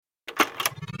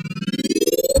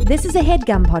This is a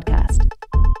HeadGum podcast.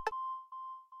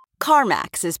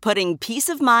 CarMax is putting peace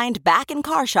of mind back in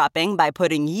car shopping by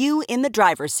putting you in the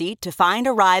driver's seat to find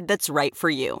a ride that's right for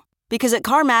you. Because at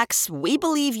CarMax, we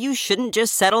believe you shouldn't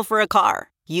just settle for a car.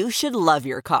 You should love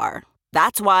your car.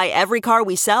 That's why every car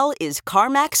we sell is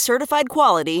CarMax certified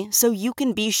quality, so you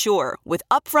can be sure with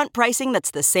upfront pricing that's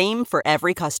the same for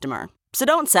every customer. So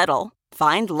don't settle.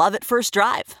 Find love at first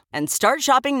drive and start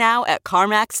shopping now at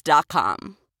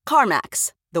CarMax.com.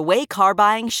 CarMax, the way car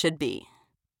buying should be.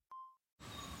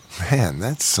 Man,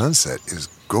 that sunset is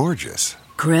gorgeous.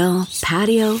 Grill,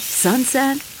 patio,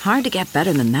 sunset. Hard to get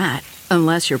better than that.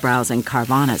 Unless you're browsing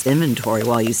Carvana's inventory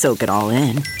while you soak it all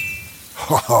in.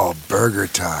 Oh, burger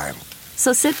time.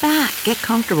 So sit back, get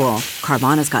comfortable.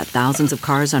 Carvana's got thousands of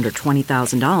cars under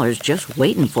 $20,000 just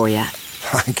waiting for you.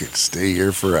 I could stay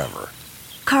here forever.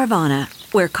 Carvana,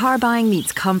 where car buying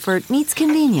meets comfort meets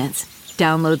convenience.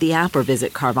 Download the app or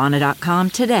visit Carvana.com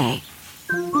today.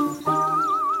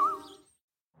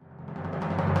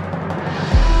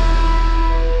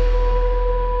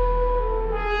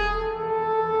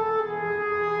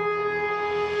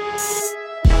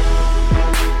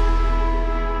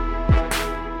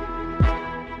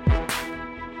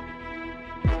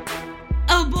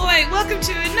 Welcome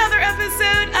to another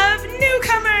episode of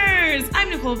Newcomers! I'm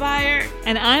Nicole Byer.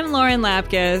 And I'm Lauren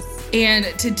Lapkus. And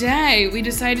today we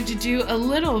decided to do a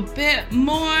little bit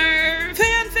more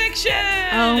fan fiction!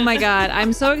 Oh my god,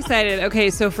 I'm so excited. Okay,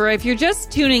 so if you're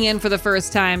just tuning in for the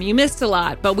first time, you missed a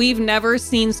lot, but we've never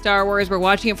seen Star Wars. We're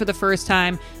watching it for the first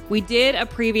time. We did a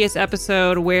previous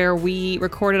episode where we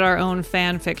recorded our own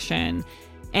fan fiction.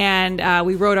 And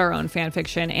we wrote our own fan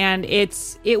fiction, and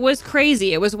it was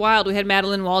crazy. It was wild. We had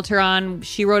Madeline Walter on.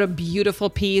 She wrote a beautiful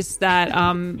piece that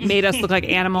made us look like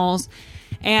animals.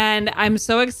 And I'm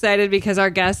so excited because our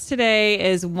guest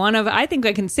today is I think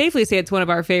I can safely say it's one of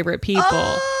our favorite people,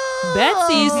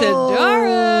 Betsy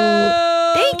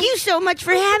Sodaro. Thank you so much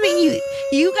for having you.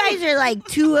 You guys are like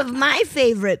two of my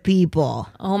favorite people.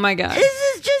 Oh my god,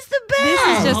 this is just the best.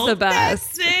 This is just the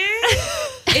best.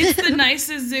 It's the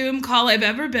nicest Zoom call I've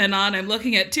ever been on. I'm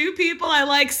looking at two people I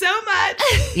like so much.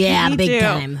 Yeah, Me big too.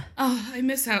 time. Oh, I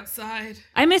miss outside.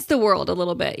 I miss the world a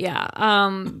little bit, yeah.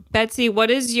 Betsy,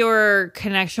 what is your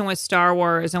connection with Star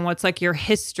Wars and what's like your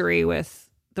history with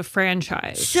the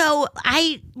franchise? So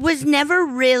I was never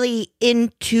really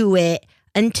into it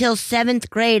until 7th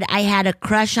grade. I had a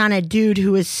crush on a dude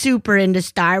who was super into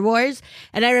Star Wars.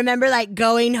 And I remember like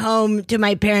going home to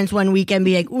my parents one weekend and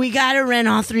be like, we got to rent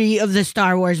all 3 of the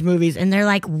Star Wars movies. And they're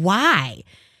like, why?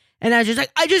 And I was just like,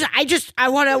 I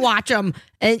want to watch them.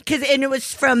 And it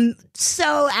was from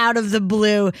so out of the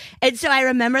blue. And so I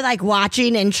remember like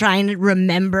watching and trying to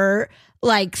remember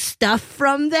like stuff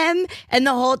from them, and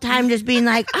the whole time just being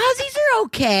like, oh, these are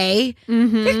okay.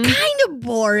 Mm-hmm. They're kind of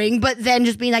boring, but then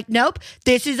just being like, nope,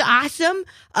 this is awesome.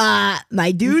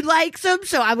 My dude likes them,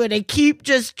 so I'm going to keep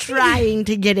just trying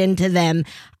to get into them.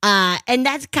 And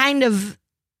that's kind of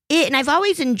it. And I've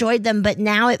always enjoyed them, but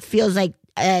now it feels like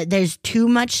there's too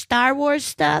much Star Wars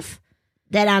stuff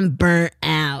that I'm burnt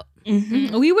out.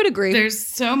 Mm-hmm. We would agree. There's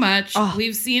so much. Oh.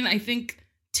 We've seen, I think,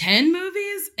 10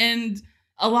 movies, and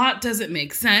a lot doesn't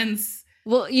make sense.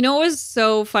 Well, you know what was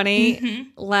so funny?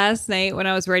 Mm-hmm. Last night when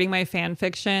I was writing my fan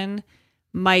fiction,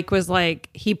 Mike was like,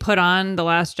 he put on The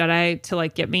Last Jedi to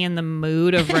like get me in the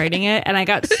mood of writing it. And I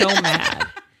got so mad.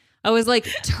 I was like,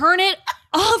 turn it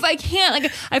off. I can't.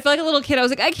 Like, I feel like a little kid. I was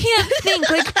like, I can't think.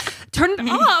 Like, turn it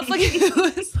off. Like, it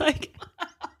was like,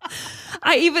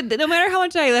 no matter how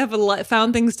much I have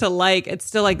found things to like, it's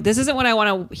still like, this isn't what I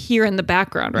want to hear in the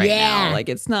background right now. Like,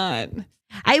 it's not.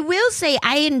 I will say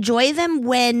I enjoy them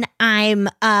when I'm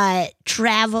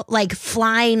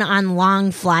flying on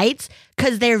long flights,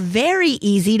 because they're very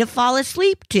easy to fall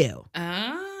asleep to.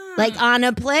 Oh. Like on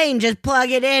a plane, just plug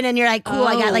it in and you're like, cool,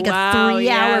 I got like a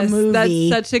 3-hour movie.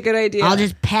 That's such a good idea. I'll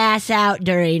just pass out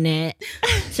during it.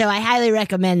 So I highly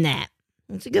recommend that.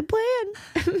 It's a good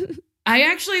plan. I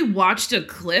actually watched a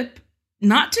clip,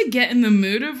 not to get in the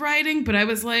mood of writing, but I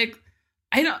was like,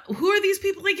 who are these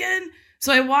people again?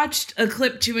 So I watched a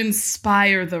clip to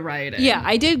inspire the writing. Yeah,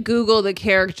 I did Google the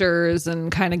characters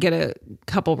and kind of get a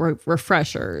couple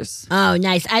refreshers. Oh,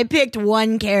 nice. I picked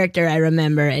one character I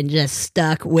remember and just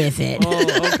stuck with it.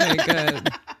 Oh, okay, good.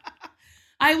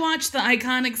 I watched the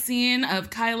iconic scene of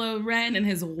Kylo Ren and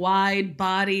his wide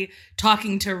body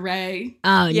talking to Rey.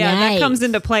 Oh, yeah, nice. That comes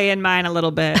into play in mine a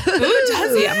little bit. Ooh,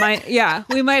 does it? Yeah,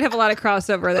 we might have a lot of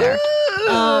crossover there.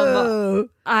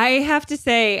 I have to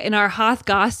say, in our Hoth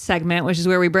Goss segment, which is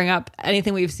where we bring up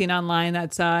anything we've seen online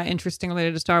that's interesting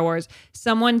related to Star Wars,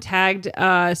 someone tagged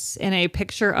us in a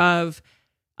picture of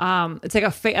It's like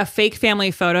a fake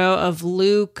family photo of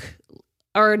Luke,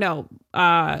 or no,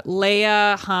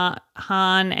 Leia,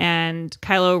 Han, and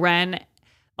Kylo Ren,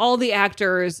 all the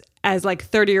actors as like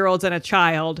 30-year-olds and a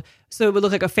child. So it would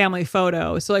look like a family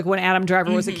photo. So like when Adam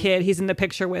Driver was a kid, he's in the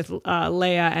picture with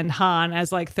Leia and Han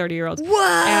as like 30-year-olds.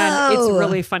 Whoa! And it's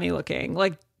really funny looking,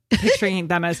 like picturing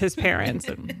them as his parents.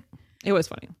 And it was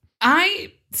funny.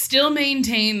 I still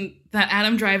maintain that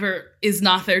Adam Driver is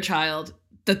not their child,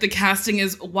 that the casting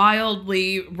is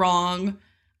wildly wrong.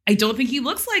 I don't think he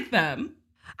looks like them.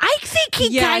 I think he I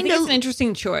think kind it's of. an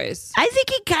interesting choice. I think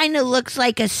he kind of looks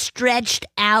like a stretched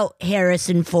out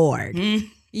Harrison Ford.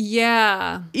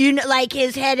 Yeah. You know, like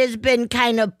his head has been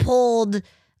kind of pulled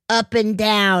up and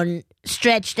down,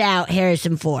 stretched out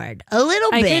Harrison Ford a little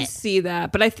I bit. could see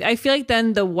that, but I feel like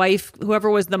then the wife, whoever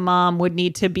was the mom, would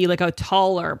need to be like a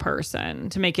taller person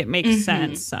to make it make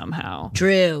sense somehow.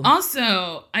 True.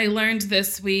 Also, I learned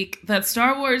this week that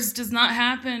Star Wars does not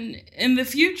happen in the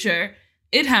future.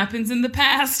 It happens in the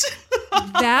past.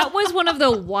 That was one of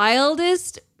the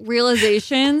wildest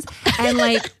realizations. And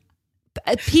like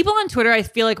people on Twitter, I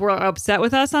feel like were upset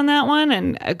with us on that one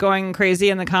and going crazy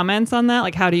in the comments on that.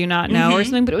 Like, how do you not know or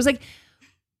something? But it was like,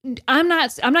 I'm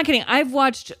not kidding. I've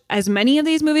watched as many of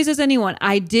these movies as anyone.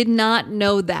 I did not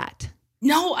know that.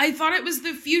 No, I thought it was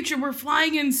the future. We're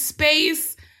flying in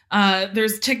space.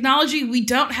 There's technology we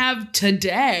don't have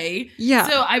today. Yeah.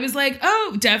 So I was like,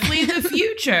 oh, definitely the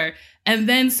future. And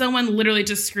then someone literally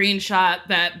just screenshot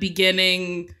that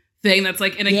beginning thing that's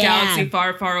like in a galaxy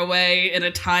far, far away in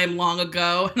a time long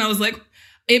ago. And I was like,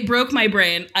 it broke my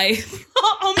brain. I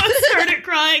almost started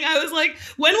crying. I was like,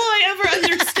 when will I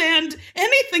ever understand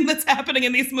anything that's happening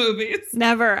in these movies?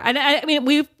 Never. And I mean,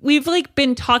 we've like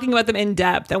been talking about them in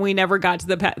depth, and we never got to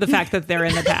the fact that they're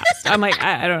in the past. I'm like,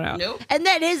 I don't know. Nope. And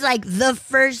that is like the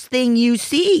first thing you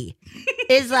see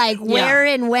is like where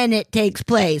and when it takes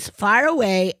place, far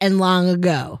away and long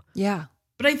ago. Yeah.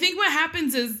 But I think what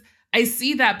happens is I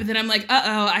see that, but then I'm like,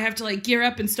 I have to like gear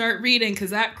up and start reading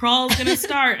because that crawl's going to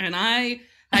start. And I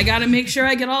got to make sure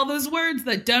I get all those words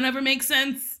that don't ever make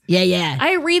sense. Yeah, yeah.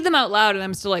 I read them out loud and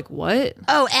I'm still like, what?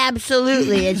 Oh,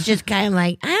 absolutely. It's just kind of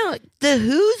like, the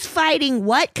who's fighting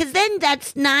what? Because then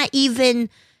that's not even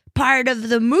part of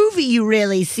the movie you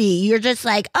really see. You're just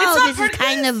like, oh, this is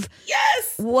kind of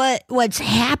what's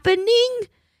happening.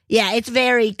 Yeah, it's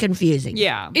very confusing.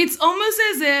 Yeah. It's almost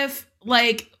as if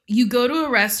like you go to a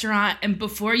restaurant and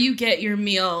before you get your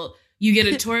meal, you get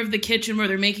a tour of the kitchen where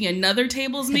they're making another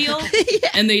table's meal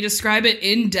and they describe it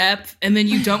in depth, and then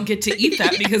you don't get to eat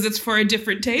that because it's for a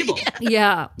different table.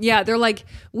 Yeah. They're like,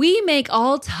 we make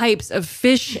all types of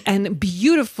fish and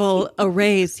beautiful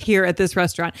arrays here at this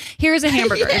restaurant. Here's a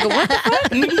hamburger. I go, what the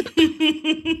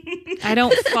fuck? I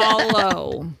don't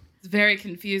follow. It's very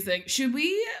confusing. Should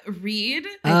we read?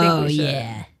 I think we should.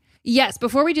 Yeah. Yes,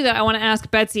 before we do that, I want to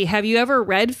ask Betsy, have you ever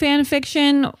read fan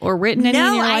fiction or written any in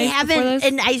your life? No, I haven't,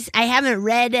 and I haven't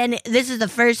read any. This is the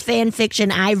first fan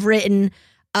fiction I've written.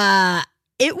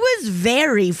 It was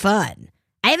very fun.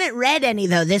 I haven't read any,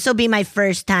 though. This will be my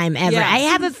first time ever. Yes. I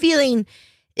have a feeling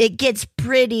it gets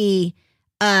pretty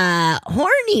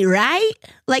horny, right?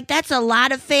 Like, that's a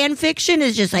lot of fan fiction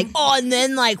is just like, oh, and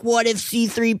then, like, what if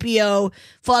C-3PO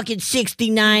fucking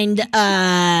 69'd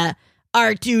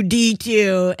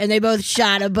R2-D2 and they both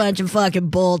shot a bunch of fucking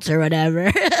bolts or whatever.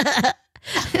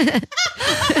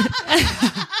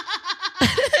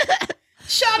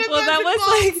 Shot a Well, bunch that of was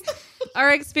balls. like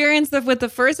our experience with the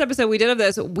first episode we did of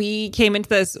this. We came into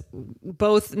this,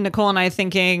 both Nicole and I,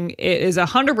 thinking it is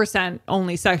 100%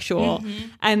 only sexual.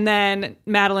 And then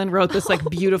Madeline wrote this like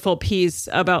beautiful piece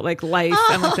about like life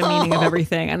and like the meaning of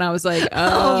everything. And I was like,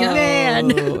 oh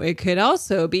man. it could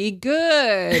also be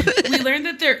good. We learned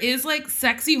that there is like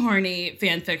sexy, horny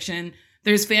fan fiction.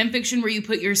 There's fan fiction where you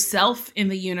put yourself in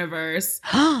the universe.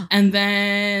 And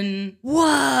then Whoa.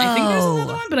 I think there's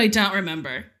another one, but I don't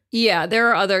remember. Yeah, there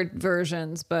are other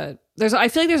versions, but I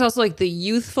feel like there's also like the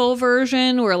youthful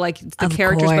version where like it's the Of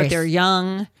characters, but course. they're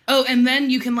young. Oh, and then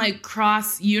you can like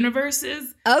cross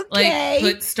universes. Okay.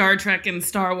 Like put Star Trek and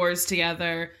Star Wars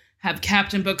together. Have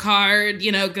Captain Picard,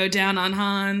 go down on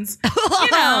Hans.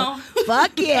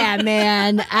 Fuck yeah,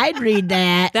 man. I'd read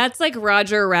that. That's like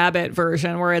Roger Rabbit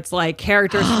version where it's like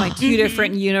characters from like two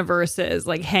different universes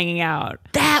like hanging out.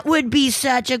 That would be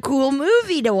such a cool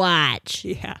movie to watch.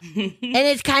 Yeah. And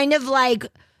it's kind of like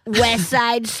West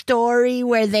Side Story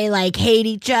where they like hate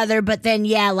each other, but then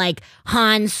like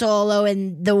Han Solo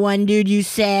and the one dude you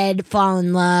said fall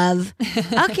in love.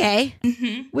 Okay.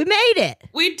 We made it.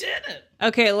 We did it.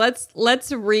 Okay,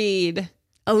 let's read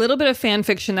a little bit of fan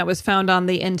fiction that was found on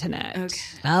the internet. Okay.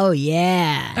 Oh,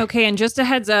 yeah. Okay, and just a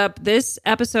heads up, this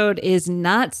episode is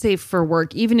not safe for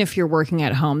work, even if you're working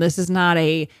at home. This is not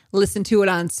a listen to it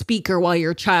on speaker while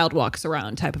your child walks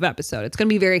around type of episode. It's going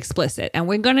to be very explicit, and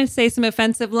we're going to say some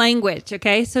offensive language,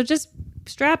 okay? So just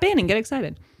strap in and get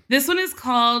excited. This one is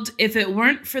called If It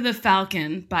Weren't for the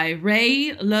Falcon by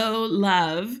Ray Low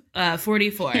Love,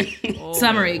 44.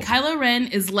 Summary, Kylo Ren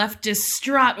is left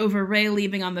distraught over Rey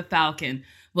leaving on the Falcon.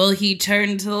 Will he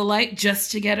turn to the light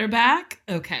just to get her back?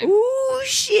 Okay. Ooh,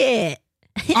 shit.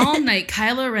 All night,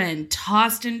 Kylo Ren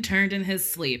tossed and turned in his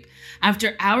sleep.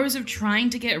 After hours of trying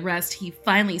to get rest, he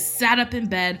finally sat up in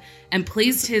bed and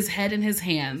placed his head in his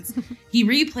hands. He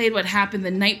replayed what happened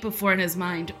the night before in his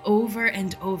mind over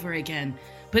and over again,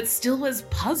 but still was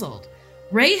puzzled.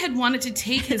 Rey had wanted to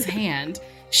take his hand.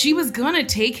 She was gonna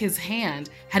take his hand.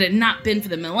 Had it not been for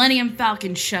the Millennium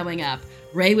Falcon showing up,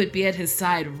 Rey would be at his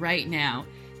side right now.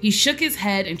 He shook his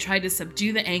head and tried to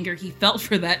subdue the anger he felt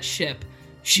for that ship.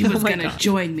 She was gonna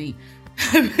join me.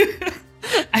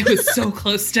 I was so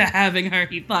close to having her,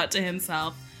 he thought to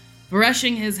himself.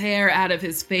 Brushing his hair out of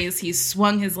his face, he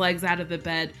swung his legs out of the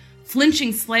bed,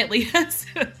 flinching slightly as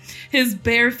his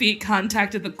bare feet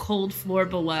contacted the cold floor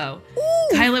below.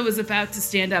 Ooh. Kylo was about to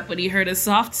stand up when he heard a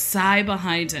soft sigh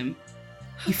behind him.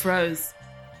 He froze,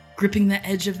 gripping the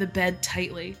edge of the bed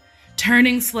tightly.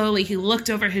 Turning slowly, he looked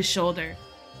over his shoulder.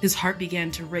 His heart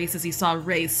began to race as he saw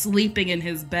Rey sleeping in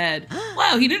his bed.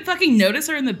 Wow, he didn't fucking notice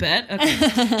her in the bed?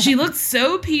 Okay. She looked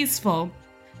so peaceful,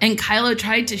 and Kylo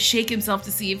tried to shake himself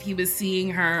to see if he was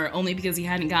seeing her only because he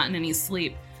hadn't gotten any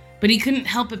sleep. But he couldn't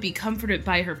help but be comforted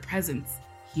by her presence.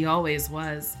 He always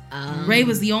was. Rey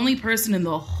was the only person in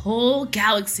the whole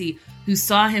galaxy who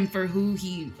saw him for who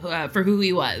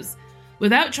he was.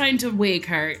 Without trying to wake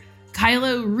her,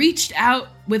 Kylo reached out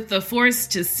with the Force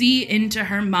to see into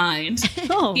her mind.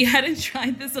 Oh. He hadn't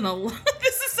tried this in a long...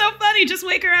 This is so funny. Just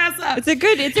wake her ass up. It's a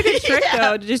good trick,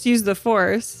 though, to just use the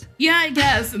Force. Yeah, I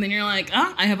guess. And then you're like,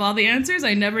 I have all the answers.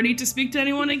 I never need to speak to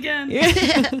anyone again.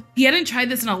 Yeah. He hadn't tried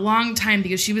this in a long time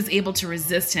because she was able to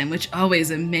resist him, which always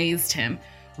amazed him.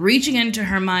 Reaching into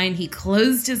her mind, he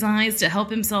closed his eyes to help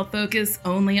himself focus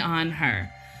only on her.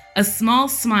 A small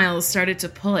smile started to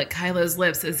pull at Kylo's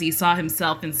lips as he saw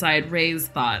himself inside Rey's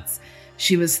thoughts.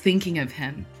 She was thinking of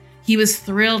him. He was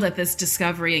thrilled at this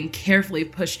discovery and carefully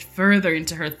pushed further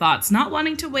into her thoughts, not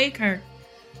wanting to wake her.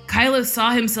 Kylo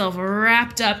saw himself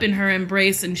wrapped up in her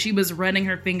embrace, and she was running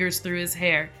her fingers through his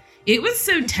hair. It was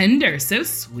so tender, so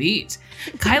sweet.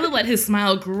 Kylo let his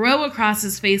smile grow across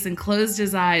his face and closed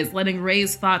his eyes, letting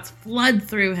Rey's thoughts flood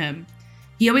through him.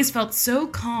 He always felt so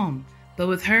calm. But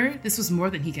with her, this was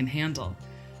more than he can handle.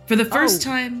 For the first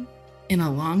time in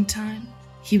a long time,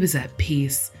 he was at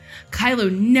peace.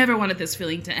 Kylo never wanted this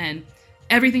feeling to end.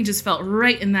 Everything just felt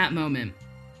right in that moment.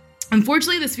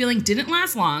 Unfortunately, this feeling didn't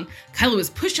last long. Kylo was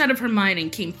pushed out of her mind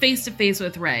and came face to face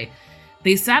with Rey.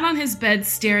 They sat on his bed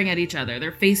staring at each other,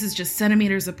 their faces just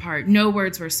centimeters apart. No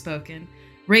words were spoken.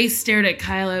 Rey stared at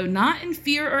Kylo, not in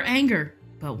fear or anger,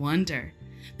 but wonder.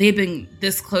 They had been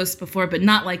this close before, but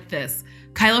not like this.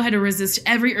 Kylo had to resist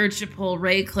every urge to pull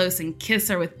Rey close and kiss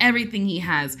her with everything he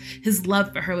has. His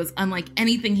love for her was unlike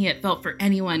anything he had felt for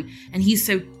anyone, and he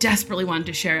so desperately wanted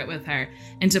to share it with her.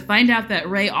 And to find out that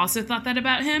Rey also thought that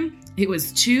about him, it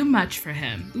was too much for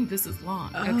him. Ooh, this is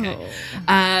long.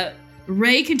 Okay.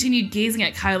 Rey continued gazing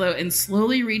at Kylo and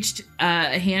slowly reached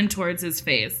a hand towards his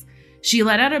face. She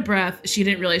let out a breath she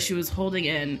didn't realize she was holding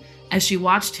in as she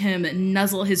watched him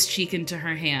nuzzle his cheek into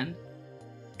her hand.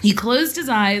 He closed his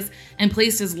eyes and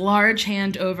placed his large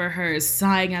hand over hers,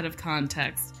 sighing out of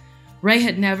context. Rey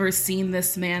had never seen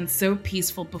this man so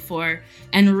peaceful before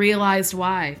and realized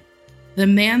why. The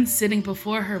man sitting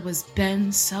before her was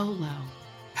Ben Solo.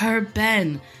 Her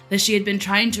Ben that she had been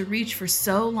trying to reach for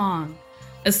so long.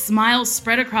 A smile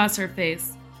spread across her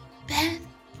face. Ben,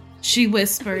 she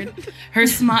whispered. Her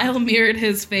smile mirrored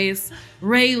his face.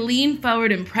 Rey leaned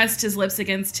forward and pressed his lips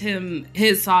against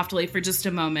his softly for just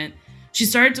a moment. She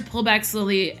started to pull back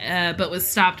slowly, but was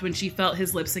stopped when she felt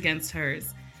his lips against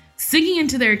hers. Sinking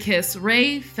into their kiss,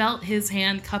 Rey felt his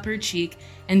hand cup her cheek,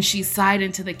 and she sighed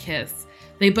into the kiss.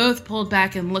 They both pulled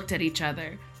back and looked at each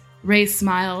other. Rey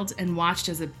smiled and watched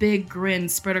as a big grin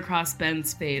spread across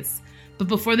Ben's face. But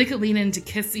before they could lean in to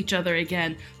kiss each other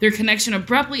again, their connection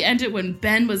abruptly ended when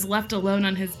Ben was left alone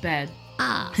on his bed.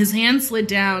 His hand slid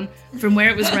down from where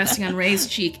it was resting on Rey's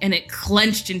cheek, and it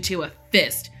clenched into a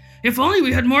fist. If only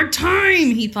we had more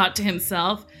time, he thought to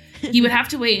himself. He would have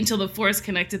to wait until the Force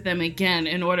connected them again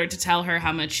in order to tell her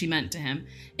how much she meant to him.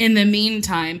 In the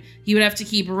meantime, he would have to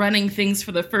keep running things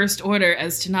for the First Order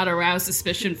as to not arouse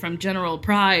suspicion from General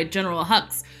Pride, General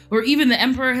Hux, or even the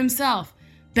Emperor himself.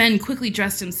 Ben quickly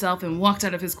dressed himself and walked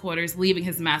out of his quarters, leaving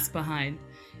his mask behind.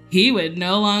 He would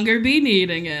no longer be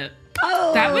needing it.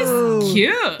 Oh, that was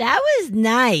cute. That was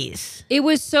nice. It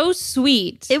was so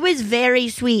sweet. It was very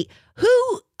sweet.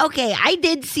 Okay, I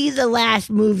did see the last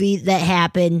movie that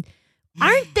happened.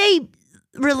 Aren't they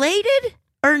related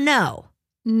or no?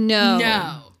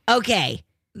 No. Okay.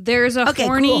 There's a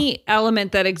horny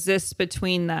element that exists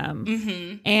between them.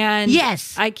 Mm-hmm. And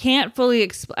yes, I can't fully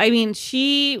explain. I mean,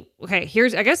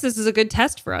 I guess this is a good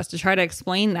test for us to try to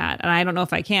explain that. And I don't know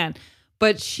if I can.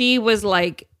 But she was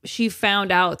like, she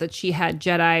found out that she had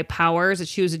Jedi powers, that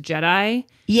she was a Jedi.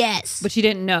 Yes. But she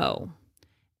didn't know.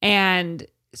 And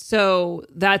so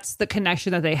that's the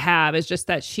connection that they have, is just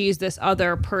that she's this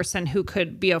other person who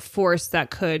could be a force that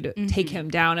could take him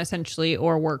down, essentially,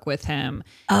 or work with him.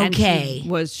 Okay. And he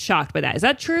was shocked by that. Is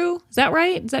that true? Is that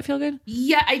right? Does that feel good?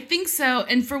 Yeah, I think so.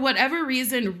 And for whatever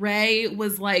reason, Rey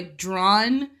was like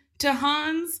drawn to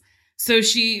Hans. So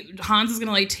Hans is going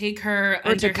to like take her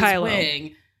under his Kylo.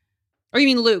 wing. Or you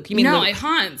mean Luke? You mean no, Luke?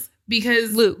 Hans.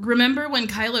 Because Luke. Remember when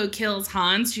Kylo kills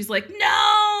Hans? She's like,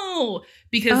 no!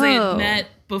 Because they had met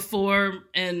before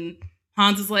and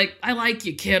Hans is like, I like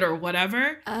you, kid, or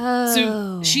whatever. Oh.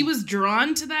 So she was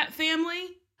drawn to that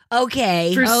family.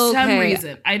 Okay. For some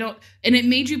reason. And it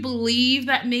made you believe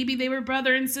that maybe they were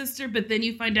brother and sister, but then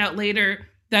you find out later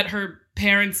that her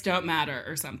parents don't matter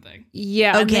or something.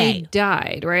 Yeah. Okay. And they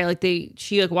died, right? Like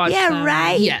she watched them. Yeah,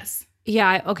 right. Yes.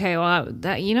 Yeah. Okay. Well,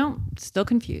 that, still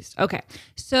confused. Okay.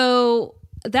 So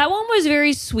that one was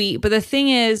very sweet, but the thing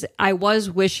is, I was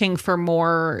wishing for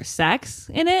more sex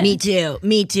in it. Me too.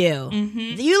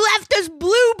 Mm-hmm. You left us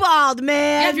blue-balled,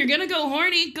 man. Yeah, if you're going to go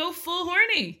horny, go full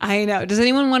horny. I know. Does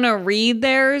anyone want to read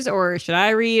theirs, or should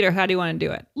I read, or how do you want to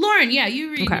do it? Lauren, yeah,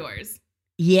 you read yours.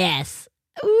 Yes.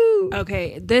 Ooh.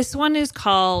 Okay. This one is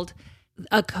called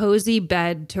A Cozy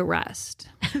Bed to Rest.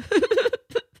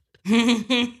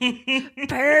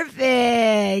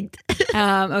 Perfect.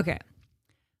 Okay.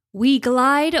 We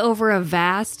glide over a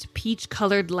vast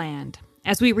peach-colored land.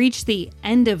 As we reach the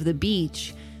end of the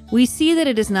beach, we see that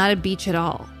it is not a beach at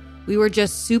all. We were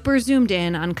just super zoomed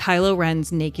in on Kylo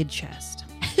Ren's naked chest.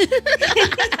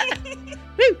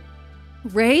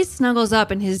 Rey snuggles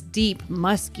up in his deep,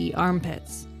 musky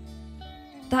armpits.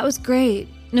 That was great.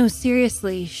 No,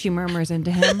 seriously, she murmurs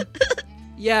into him.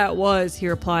 Yeah, it was, he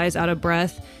replies, out of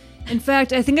breath. In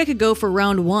fact, I think I could go for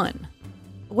round 1.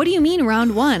 What do you mean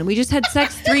round 1? We just had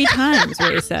sex 3 times,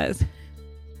 Rey says.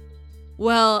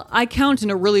 Well, I count in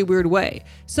a really weird way.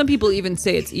 Some people even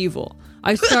say it's evil.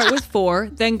 I start with 4,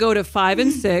 then go to 5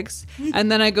 and 6, and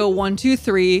then I go 1, 2,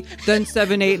 3, then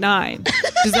 7, 8, 9.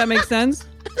 Does that make sense?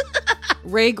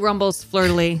 Rey grumbles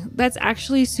flirtily. That's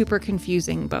actually super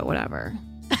confusing, but whatever.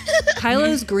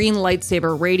 Kylo's green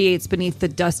lightsaber radiates beneath the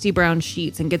dusty brown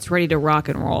sheets and gets ready to rock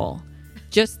and roll.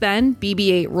 Just then,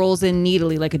 BB-8 rolls in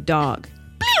needily like a dog.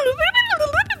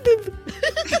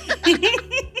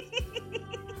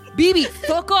 BB,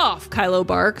 fuck off, Kylo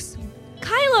barks.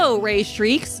 Kylo, Rey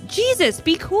shrieks. Jesus,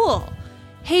 be cool.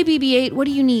 Hey, BB-8, what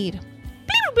do you need?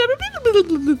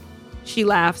 She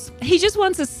laughs. He just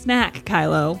wants a snack,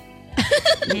 Kylo.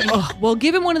 Ugh, well,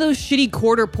 give him one of those shitty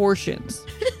quarter portions.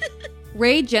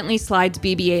 Rey gently slides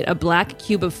BB-8 a black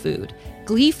cube of food.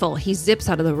 Gleeful, he zips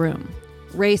out of the room.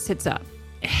 Rey sits up.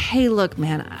 Hey, look,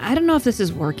 man, I don't know if this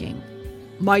is working.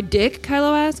 My dick?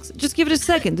 Kylo asks. Just give it a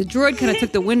second. The droid kind of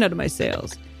took the wind out of my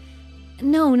sails.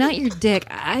 No, not your dick.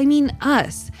 I mean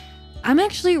us. I'm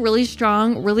actually really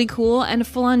strong, really cool, and a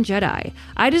full-on Jedi.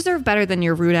 I deserve better than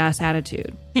your rude-ass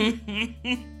attitude.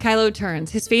 Kylo turns.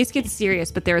 His face gets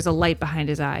serious, but there is a light behind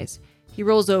his eyes. He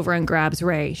rolls over and grabs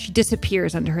Rey. She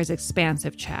disappears under his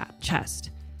expansive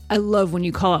chest. I love when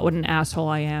you call out what an asshole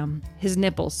I am. His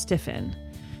nipples stiffen.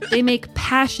 They make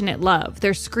passionate love,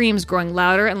 their screams growing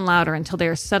louder and louder until they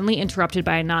are suddenly interrupted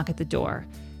by a knock at the door.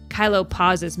 Kylo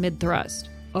pauses mid-thrust.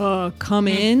 Come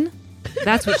in?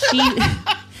 That's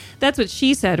what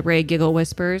she said, Rey giggle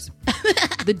whispers.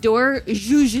 The door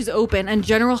zhuzhes open and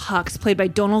General Hux, played by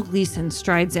Donald Gleason,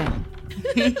 strides in.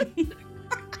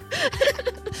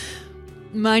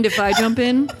 Mind if I jump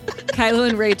in? Kylo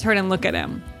and Rey turn and look at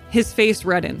him. His face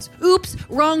reddens. Oops,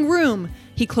 wrong room.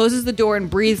 He closes the door and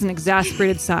breathes an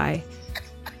exasperated sigh.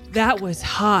 That was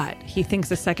hot, he thinks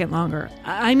a second longer.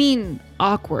 I mean,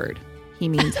 awkward. He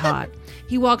means hot.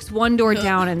 He walks one door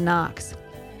down and knocks.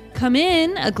 Come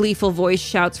in, a gleeful voice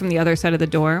shouts from the other side of the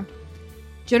door.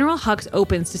 General Hux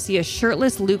opens to see a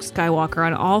shirtless Luke Skywalker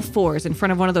on all fours in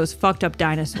front of one of those fucked up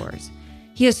dinosaurs.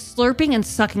 He is slurping and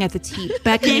sucking at the teeth,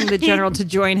 beckoning the general to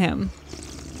join him.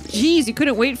 Geez, you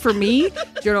couldn't wait for me?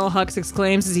 General Hux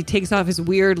exclaims as he takes off his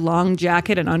weird long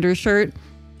jacket and undershirt.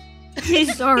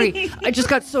 Sorry, I just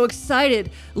got so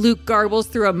excited. Luke garbles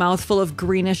through a mouthful of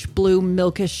greenish blue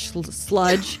milkish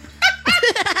sludge.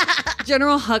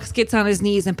 General Hux gets on his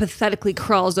knees and pathetically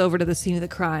crawls over to the scene of the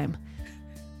crime.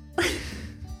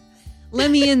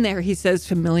 Let me in there, he says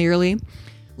familiarly.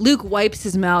 Luke wipes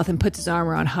his mouth and puts his arm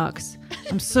around Hux.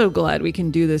 I'm so glad we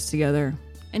can do this together.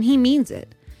 And he means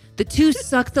it. The two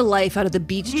suck the life out of the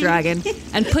beach dragon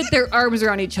and put their arms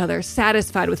around each other,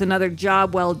 satisfied with another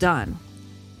job well done.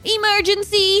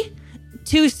 Emergency!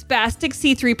 Two spastic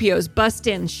C-3POs bust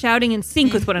in, shouting in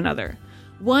sync with one another.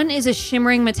 One is a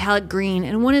shimmering metallic green,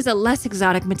 and one is a less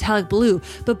exotic metallic blue,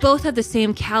 but both have the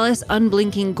same callous,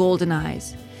 unblinking golden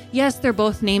eyes. Yes, they're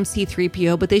both named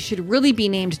C-3PO, but they should really be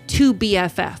named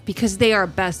 2BFF, because they are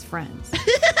best friends.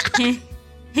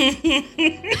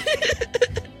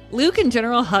 Luke and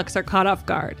General Hux are caught off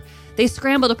guard. They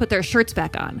scramble to put their shirts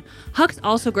back on. Hux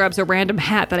also grabs a random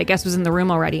hat that I guess was in the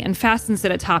room already and fastens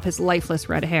it atop his lifeless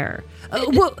red hair.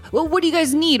 What do you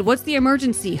guys need? What's the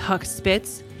emergency? Hux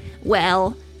spits.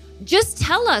 Well, just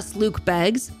tell us, Luke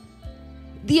begs.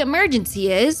 The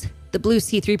emergency is... The blue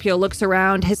C-3PO looks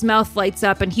around, his mouth lights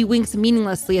up, and he winks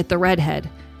meaninglessly at the redhead.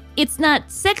 It's not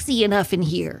sexy enough in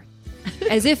here.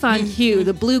 As if on cue,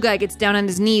 the blue guy gets down on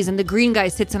his knees and the green guy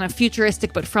sits on a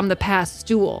futuristic but from the past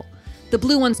stool. The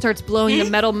blue one starts blowing the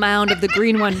metal mound of the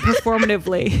green one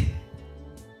performatively.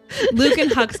 Luke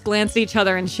and Hux glance at each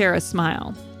other and share a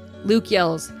smile. Luke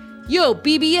yells, "Yo,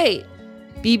 BB-8!"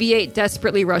 BB-8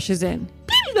 desperately rushes in.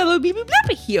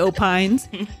 He opines.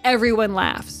 Everyone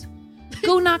laughs.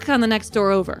 Go knock on the next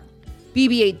door over.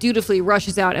 BB-8 dutifully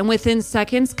rushes out, and within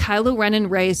seconds, Kylo Ren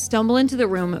and Rey stumble into the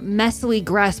room, messily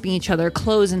grasping each other,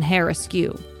 clothes and hair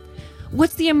askew.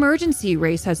 What's the emergency?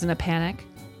 Rey says in a panic.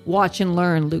 Watch and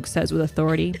learn, Luke says with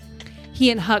authority.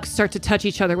 He and Hux start to touch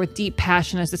each other with deep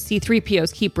passion as the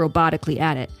C-3POs keep robotically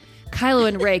at it. Kylo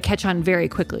and Rey catch on very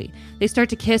quickly. They start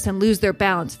to kiss and lose their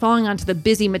balance, falling onto the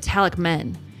busy metallic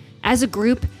men. As a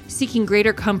group, seeking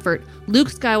greater comfort, Luke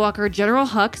Skywalker, General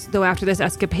Hux, though after this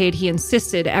escapade he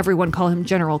insisted everyone call him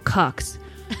General Cucks,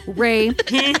 Rey,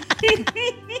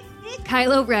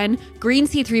 Kylo Ren, green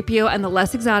C-3PO, and the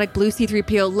less exotic blue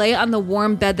C-3PO lay on the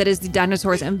warm bed that is the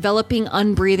dinosaur's enveloping,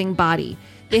 unbreathing body.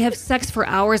 They have sex for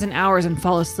hours and hours and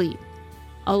fall asleep.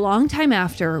 A long time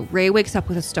after, Rey wakes up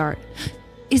with a start.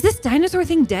 Is this dinosaur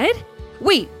thing dead?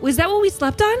 Wait, was that what we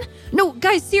slept on? No,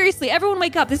 guys, seriously, everyone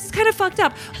wake up. This is kind of fucked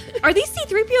up. Are these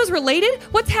C-3POs related?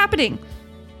 What's happening?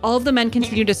 All of the men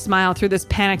continue to smile through this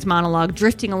panicked monologue,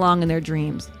 drifting along in their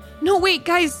dreams. No, wait,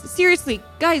 guys, seriously.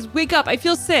 Guys, wake up. I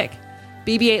feel sick.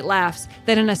 BB-8 laughs,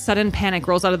 then in a sudden panic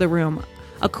rolls out of the room.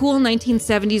 A cool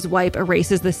 1970s wipe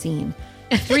erases the scene.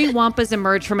 3 wampas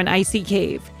emerge from an icy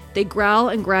cave. They growl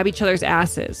and grab each other's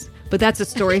asses. But that's a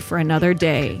story for another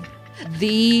day.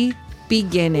 The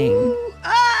beginning. Oh!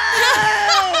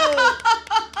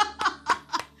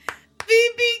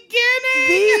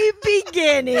 The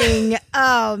beginning.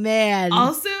 Oh, man.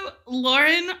 Also,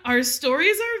 Lauren, our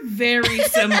stories are very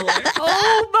similar.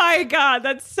 Oh my God,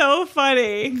 that's so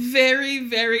funny. Very,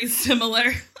 very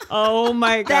similar. Oh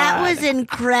my God. That was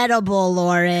incredible,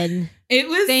 Lauren. It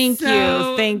was Thank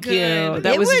you.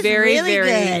 That was very, really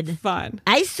very good. Fun.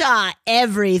 I saw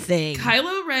everything.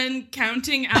 Kylo Ren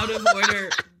counting out of order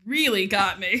really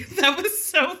got me. That was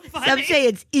so funny. Some say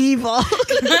it's evil.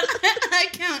 I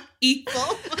count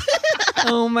evil.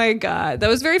 Oh my God. That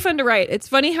was very fun to write. It's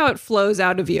funny how it flows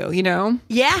out of you, you know?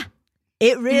 Yeah.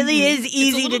 It really is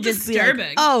easy to just disturbing. be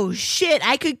like, oh shit,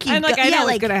 I could keep And like, I know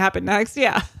what's going to happen next.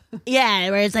 Yeah. Yeah,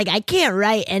 where it's like, I can't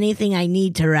write anything I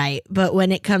need to write. But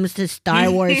when it comes to Star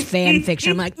Wars fan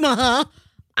fiction, I'm like,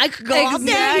 I could go all day.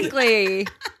 Exactly.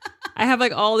 I have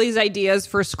like all these ideas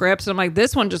for scripts. And I'm like,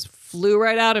 this one just flew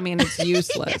right out of me and it's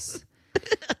useless.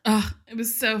 It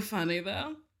was so funny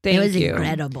though. Thank you. It was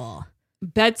incredible.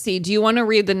 Betsy, do you want to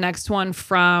read the next one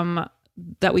from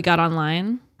that we got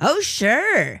online? Oh,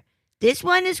 sure. This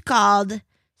one is called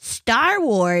Star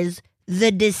Wars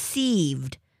The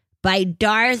Deceived by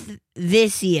Darth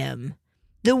Visium.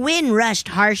 The wind rushed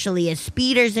harshly as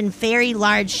speeders and very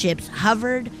large ships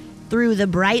hovered through the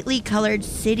brightly colored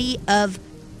city of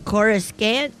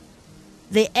Coruscant.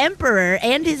 The Emperor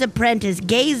and his apprentice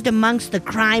gazed amongst the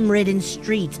crime-ridden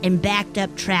streets and backed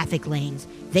up traffic lanes.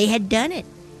 They had done it.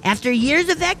 After years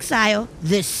of exile,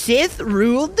 the Sith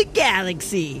ruled the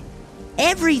galaxy.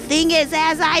 Everything is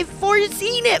as I've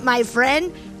foreseen it, my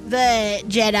friend. The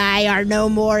Jedi are no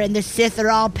more and the Sith are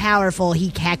all powerful,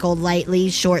 he cackled lightly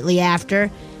shortly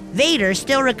after. Vader,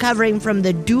 still recovering from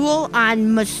the duel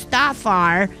on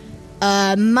Mustafar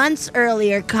months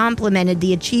earlier, complimented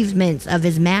the achievements of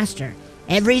his master.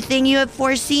 Everything you have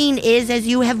foreseen is as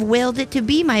you have willed it to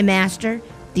be, my master.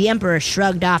 The Emperor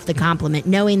shrugged off the compliment,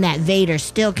 knowing that Vader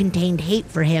still contained hate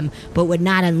for him, but would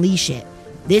not unleash it.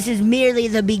 This is merely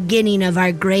the beginning of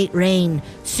our great reign.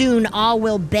 Soon all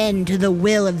will bend to the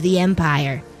will of the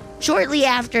Empire. Shortly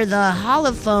after, the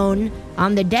holophone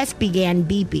on the desk began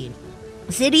beeping.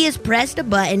 Sidious pressed a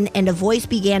button and a voice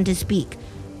began to speak.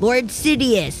 Lord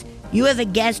Sidious, you have a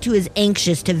guest who is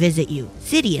anxious to visit you.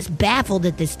 Sidious, baffled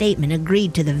at the statement,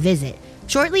 agreed to the visit.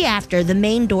 Shortly after, the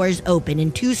main doors opened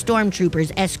and 2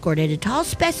 stormtroopers escorted a tall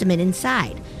specimen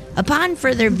inside. Upon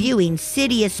further viewing,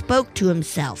 Sidious spoke to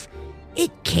himself. It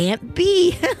can't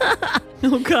be.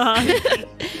 Oh, God.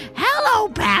 Hello,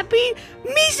 Pappy.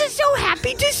 Misa's so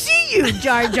happy to see you,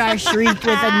 Jar Jar shrieked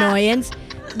with annoyance.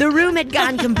 The room had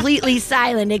gone completely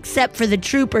silent except for the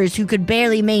troopers who could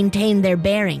barely maintain their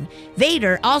bearing.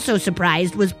 Vader, also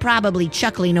surprised, was probably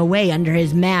chuckling away under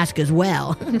his mask as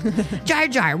well. Jar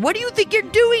Jar, what do you think you're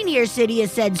doing here?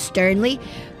 Sidious said sternly.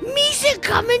 Misa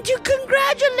coming to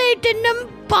congratulate the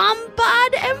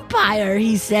Bombard Empire,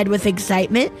 he said with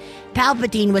excitement.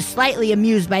 Palpatine was slightly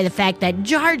amused by the fact that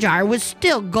Jar Jar was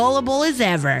still gullible as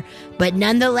ever, but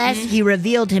nonetheless he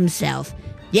revealed himself.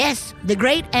 Yes, the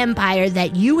great empire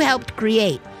that you helped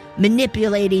create.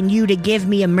 Manipulating you to give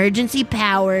me emergency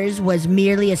powers was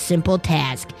merely a simple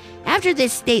task. After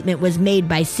this statement was made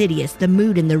by Sidious, the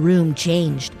mood in the room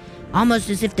changed, almost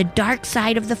as if the dark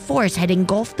side of the Force had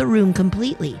engulfed the room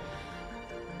completely.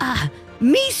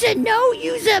 Misa no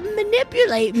use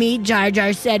manipulate me, Jar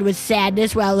Jar said with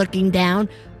sadness while looking down.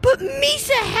 But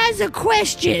Misa has a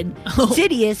question.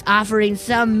 Sidious, offering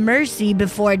some mercy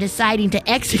before deciding to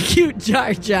execute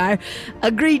Jar Jar,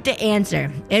 agreed to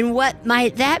answer. And what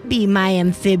might that be, my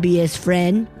amphibious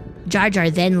friend? Jar Jar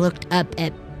then looked up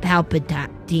at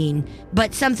Palpatine,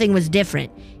 but something was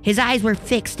different. His eyes were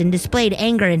fixed and displayed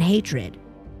anger and hatred.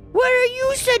 What are you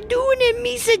doing in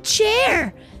Misa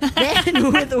chair?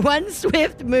 Then, with one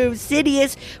swift move,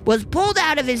 Sidious was pulled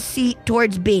out of his seat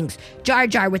towards Binks. Jar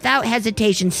Jar, without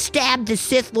hesitation, stabbed the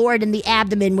Sith Lord in the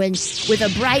abdomen with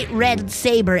a bright red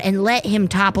saber and let him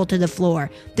topple to the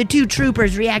floor. The 2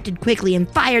 troopers reacted quickly and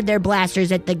fired their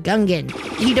blasters at the Gungan.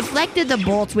 He deflected the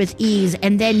bolts with ease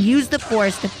and then used the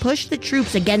Force to push the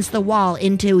troops against the wall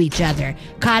into each other,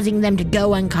 causing them to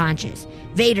go unconscious.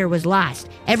 Vader was lost.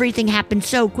 Everything happened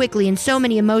so quickly and so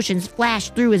many emotions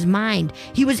flashed through his mind.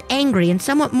 He was angry and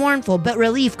somewhat mournful, but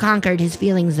relief conquered his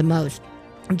feelings the most.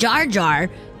 Jar Jar,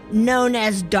 known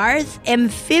as Darth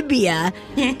Amphibia,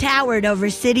 towered over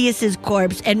Sidious's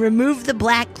corpse and removed the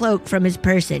black cloak from his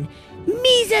person.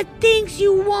 Misa thinks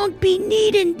you won't be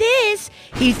needing this.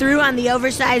 He threw on the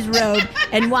oversized robe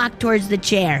and walked towards the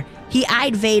chair. He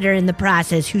eyed Vader in the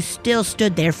process, who still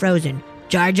stood there frozen.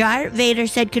 Jar Jar, Vader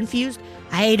said confused.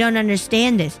 I don't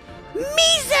understand this.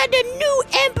 Misa the new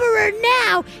emperor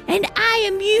now, and I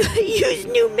am you's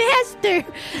new master.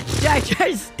 Jar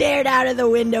Jar stared out of the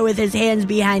window with his hands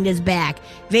behind his back.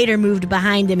 Vader moved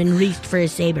behind him and reached for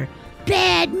his saber.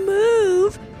 Bad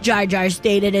move, Jar Jar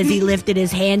stated as he lifted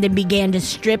his hand and began to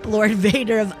strip Lord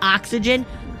Vader of oxygen.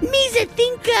 Misa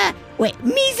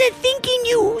thinking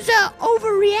you's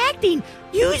overreacting.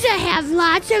 You's have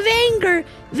lots of anger.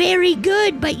 Very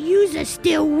good, but you's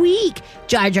still weak,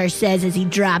 Jar Jar says as he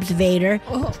drops Vader.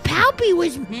 Palpy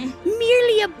was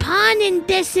merely a pawn in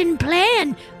this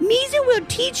plan. Misa will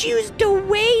teach you the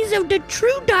ways of the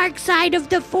true dark side of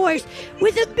the Force,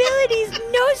 with abilities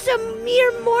no some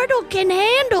mere mortal can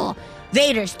handle.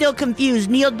 Vader, still confused,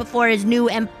 kneeled before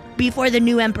the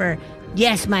new emperor.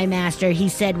 Yes, my master, he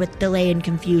said with delay and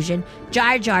confusion.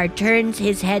 Jar Jar turns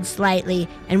his head slightly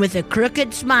and with a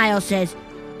crooked smile says,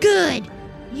 Good.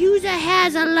 Yuza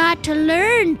has a lot to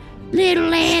learn,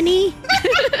 little Annie.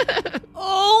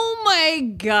 Oh my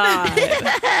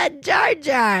God. Jar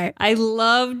Jar. I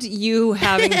loved you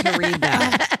having to read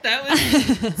that. That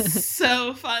was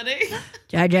so funny.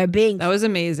 Jar Jar Binks. That was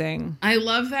amazing. I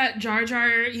love that Jar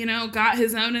Jar, got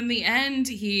his own in the end.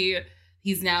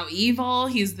 He's now evil.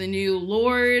 He's the new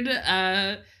Lord.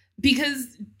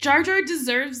 Because Jar Jar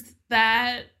deserves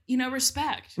that,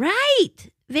 respect. Right.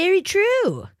 Very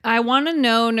true. I want to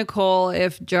know, Nicole,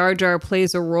 if Jar Jar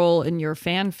plays a role in your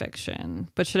fan fiction,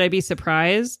 but should I be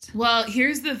surprised? Well,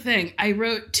 here's the thing. I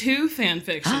wrote 2 fan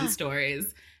fiction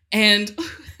stories, and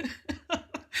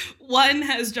one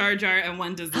has Jar Jar and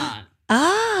one does not.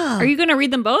 Oh. Are you going to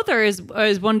read them both, or is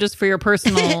one just for your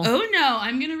personal? Oh, no,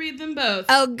 I'm going to read them both.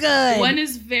 Oh, good. One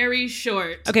is very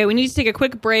short. Okay, we need to take a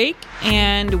quick break,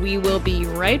 and we will be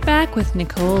right back with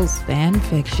Nicole's fan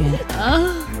fiction.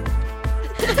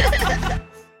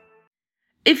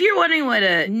 If you're wondering what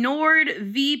a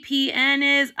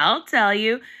NordVPN is, I'll tell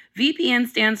you. VPN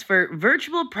stands for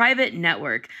Virtual Private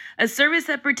Network, a service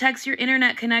that protects your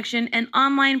internet connection and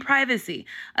online privacy.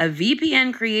 A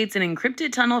VPN creates an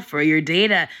encrypted tunnel for your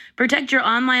data, protect your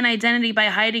online identity by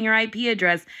hiding your IP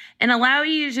address, and allow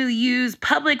you to use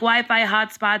public Wi-Fi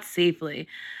hotspots safely.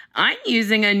 I'm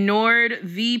using a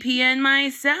NordVPN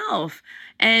myself.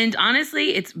 And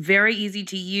honestly, it's very easy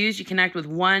to use. You connect with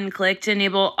one click to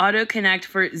enable auto-connect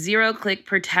for zero-click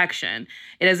protection.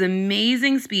 It has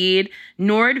amazing speed.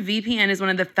 NordVPN is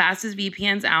one of the fastest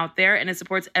VPNs out there, and it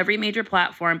supports every major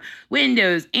platform: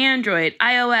 Windows, Android,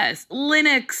 iOS,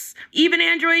 Linux, even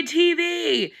Android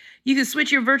TV. You can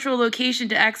switch your virtual location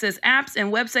to access apps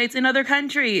and websites in other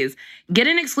countries. Get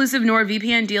an exclusive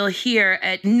NordVPN deal here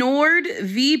at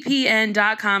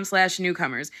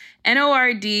nordvpn.com/newcomers.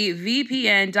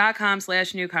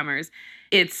 nordvpn.com/newcomers.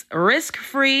 It's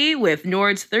risk-free with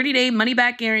Nord's 30-day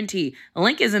money-back guarantee. The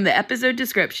link is in the episode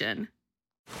description.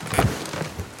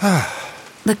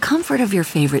 The comfort of your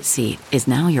favorite seat is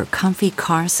now your comfy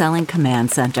car selling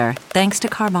command center, thanks to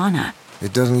Carvana.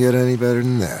 It doesn't get any better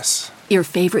than this. Your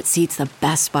favorite seat's the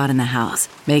best spot in the house.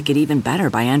 Make it even better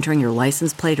by entering your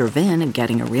license plate or VIN and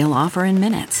getting a real offer in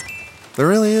minutes. There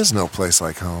really is no place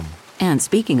like home. And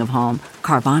speaking of home,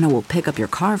 Carvana will pick up your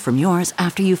car from yours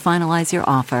after you finalize your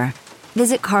offer.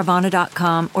 Visit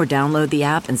Carvana.com or download the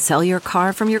app and sell your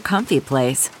car from your comfy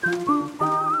place.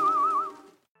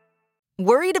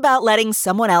 Worried about letting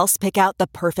someone else pick out the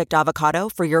perfect avocado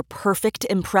for your perfect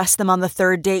impress them on the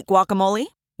third date guacamole?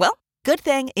 Well, good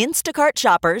thing Instacart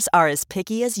shoppers are as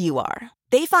picky as you are.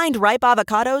 They find ripe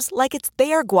avocados like it's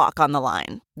their guac on the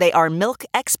line. They are milk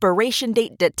expiration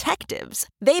date detectives.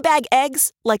 They bag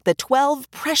eggs like the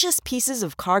 12 precious pieces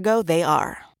of cargo they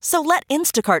are. So let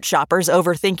Instacart shoppers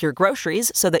overthink your groceries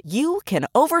so that you can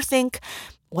overthink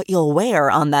what you'll wear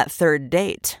on that third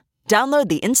date. Download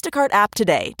the Instacart app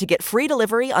today to get free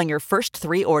delivery on your first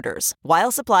 3 orders,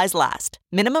 while supplies last.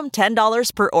 Minimum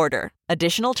 $10 per order.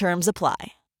 Additional terms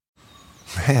apply.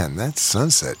 Man, that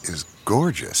sunset is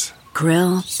gorgeous.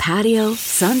 Grill, patio,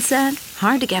 sunset.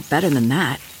 Hard to get better than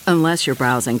that. Unless you're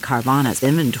browsing Carvana's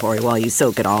inventory while you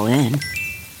soak it all in.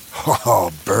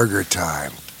 Oh, burger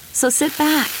time. So sit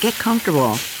back, get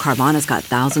comfortable. Carvana's got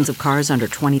thousands of cars under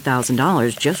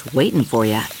 $20,000 just waiting for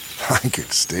you. I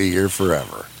could stay here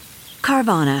forever.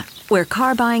 Carvana, where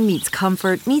car buying meets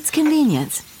comfort meets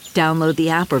convenience. Download the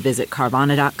app or visit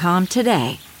Carvana.com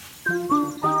today.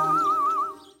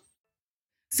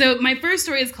 So my first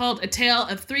story is called A Tale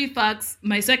of 3 Fucks.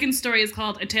 My second story is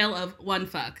called A Tale of 1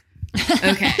 Fuck.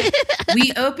 Okay.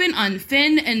 We open on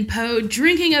Finn and Poe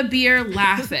drinking a beer,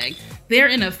 laughing. They're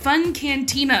in a fun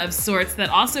cantina of sorts that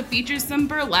also features some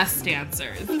burlesque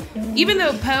dancers. Even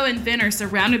though Poe and Finn are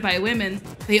surrounded by women,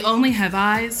 they only have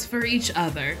eyes for each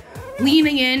other.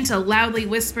 Leaning in to loudly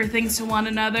whisper things to one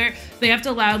another. They have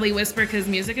to loudly whisper because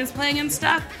music is playing and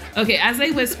stuff. Okay, as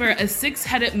they whisper, a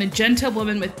 6-headed magenta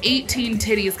woman with 18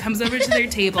 titties comes over to their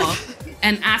table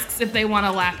and asks if they want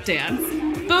a lap dance.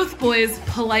 Both boys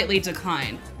politely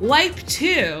decline. Wipe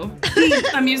 2.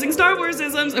 I'm using Star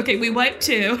Wars-isms. Okay, we wipe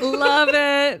 2. Love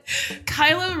it.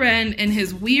 Kylo Ren in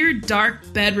his weird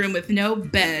dark bedroom with no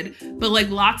bed, but like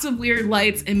lots of weird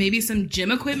lights and maybe some gym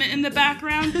equipment in the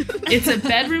background. It's a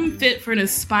bedroom fit for an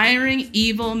aspiring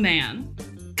evil man.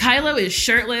 Kylo is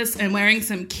shirtless and wearing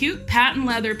some cute patent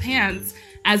leather pants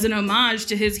as an homage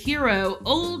to his hero,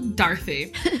 Old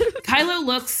Darthy. Kylo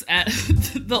looks at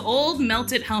the old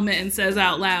melted helmet and says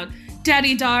out loud,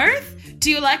 "Daddy Darth, do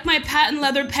you like my patent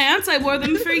leather pants? I wore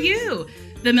them for you."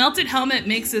 The melted helmet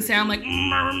makes a sound like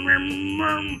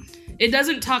it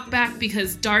doesn't talk back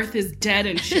because Darth is dead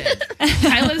and shit.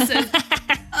 Kylo says,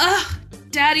 "Ugh,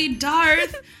 Daddy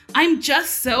Darth, I'm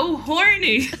just so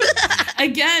horny."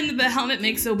 Again, the helmet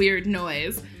makes a weird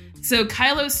noise. So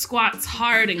Kylo squats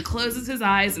hard and closes his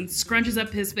eyes and scrunches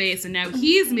up his face, and now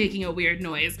he's making a weird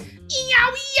noise.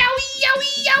 Yowie, yowie,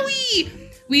 yowie, yowie!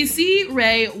 We see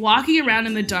Rey walking around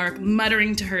in the dark,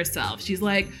 muttering to herself. She's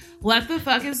like, "What the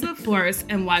fuck is the Force,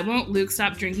 and why won't Luke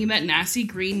stop drinking that nasty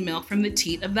green milk from the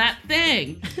teat of that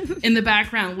thing?" In the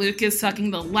background, Luke is sucking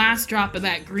the last drop of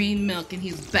that green milk, and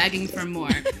he's begging for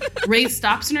more. Rey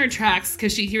stops in her tracks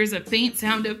because she hears a faint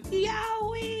sound of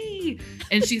yowie,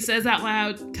 and she says out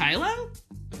loud, "Kylo?"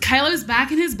 Kylo's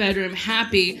back in his bedroom,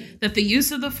 happy that the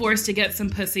use of the Force to get some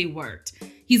pussy worked.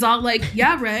 He's all like,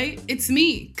 yeah, Ray, it's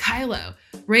me, Kylo.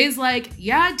 Ray's like,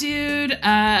 yeah, dude,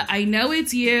 I know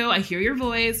it's you. I hear your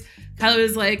voice. Kylo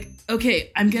is like,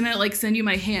 okay, I'm gonna like send you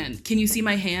my hand. Can you see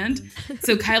my hand?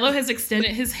 So Kylo has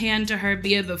extended his hand to her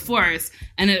via the Force,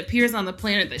 and it appears on the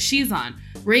planet that she's on.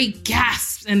 Ray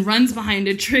gasps and runs behind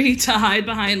a tree to hide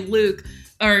behind Luke,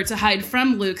 or to hide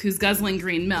from Luke, who's guzzling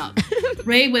green milk.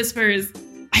 Ray whispers,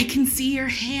 I can see your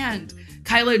hand.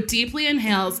 Kylo deeply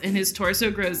inhales, and his torso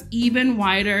grows even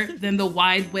wider than the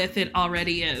wide width it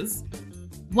already is.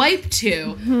 Wipe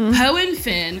 2, Poe and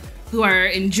Finn, who are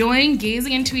enjoying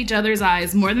gazing into each other's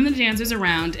eyes more than the dancers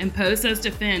around, and Poe says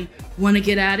to Finn, want to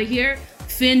get out of here?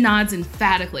 Finn nods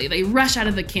emphatically. They rush out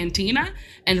of the cantina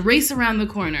and race around the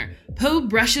corner. Poe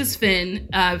brushes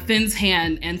Finn's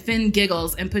hand, and Finn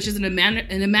giggles and pushes an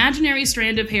imaginary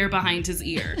strand of hair behind his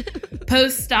ear. Poe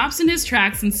stops in his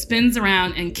tracks and spins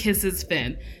around and kisses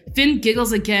Finn. Finn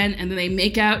giggles again, and then they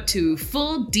make out to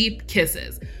full, deep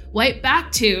kisses. Wipe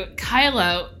back to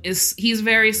Kylo. He's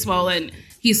very swollen.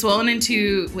 He's swollen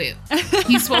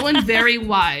very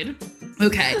wide.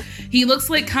 Okay. He looks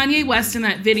like Kanye West in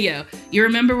that video. You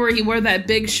remember where he wore that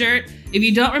big shirt? If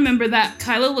you don't remember that,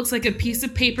 Kylo looks like a piece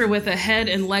of paper with a head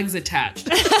and legs attached.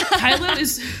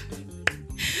 Kylo's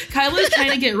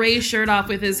trying to get Ray's shirt off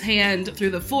with his hand through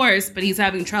the Force, but he's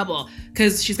having trouble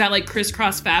because she's got like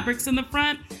crisscross fabrics in the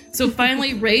front. So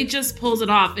finally, Ray just pulls it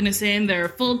off and is saying they're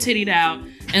full tittied out,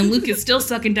 and Luke is still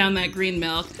sucking down that green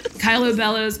milk. Kylo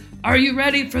bellows, are you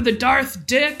ready for the Darth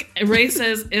Dick? And Ray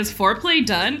says, is foreplay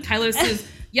done? Kylo says,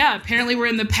 yeah, apparently we're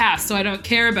in the past, so I don't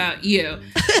care about you.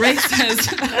 Ray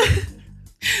says,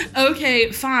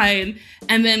 okay, fine.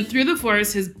 And then through the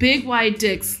Force, his big wide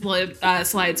dick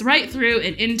slides right through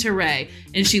and into Ray,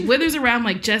 and she withers around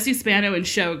like Jessie Spano in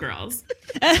Showgirls.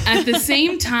 At the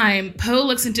same time, Poe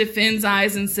looks into Finn's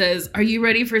eyes and says, are you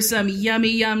ready for some yummy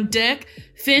yum dick?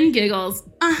 Finn giggles,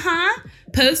 uh-huh.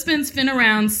 Poe spins Finn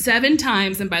around 7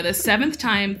 times, and by the 7th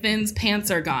time, Finn's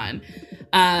pants are gone.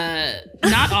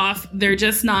 Not off, they're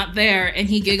just not there, and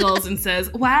he giggles and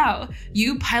says, wow,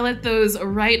 you pilot those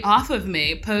right off of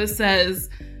me. Poe says,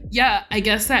 yeah, I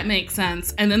guess that makes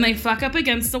sense. And then they fuck up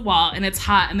against the wall, and it's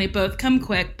hot, and they both come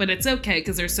quick, but it's okay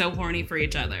because they're so horny for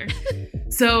each other.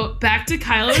 So back to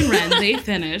Kylo and Ren, they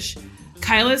finish.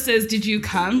 Kylo says, did you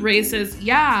come? Ray says,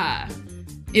 yeah.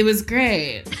 It was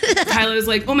great. Kylo's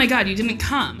like, oh my God, you didn't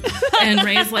come. And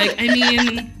Ray's like, I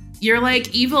mean, you're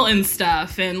like evil and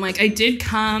stuff. And like, I did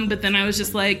come, but then I was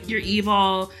just like, you're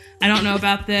evil. I don't know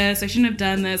about this. I shouldn't have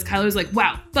done this. Kylo's like,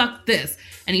 wow, fuck this.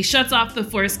 And he shuts off the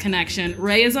Force connection.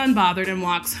 Ray is unbothered and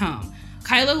walks home.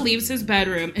 Kylo leaves his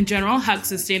bedroom, and General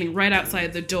Hux is standing right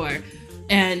outside the door.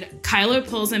 And Kylo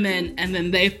pulls him in, and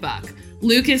then they fuck.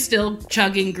 Luke is still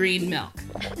chugging green milk.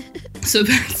 So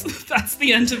that's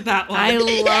the end of that one. I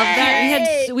love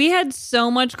that. We had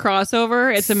so much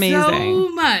crossover. It's amazing. So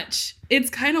much. It's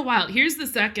kind of wild. Here's the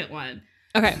second one.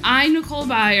 Okay. I, Nicole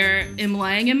Byer, am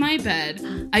lying in my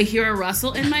bed. I hear a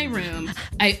rustle in my room.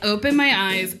 I open my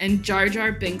eyes, and Jar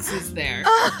Jar Binks is there.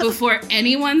 Before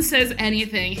anyone says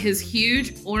anything, his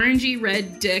huge orangey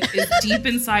red dick is deep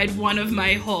inside one of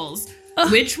my holes.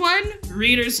 Which one?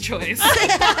 Reader's choice.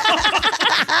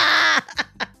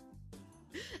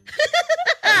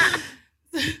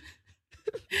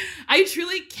 I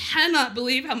truly cannot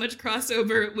believe how much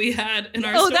crossover we had in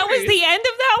our stories. That was the end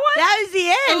of that one? That was the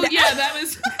end. Oh, yeah, that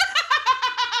was...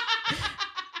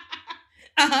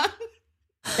 uh-huh.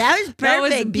 That was perfect. That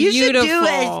was you should do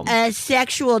beautiful. a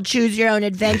sexual choose your own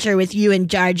adventure with you and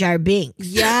Jar Jar Binks.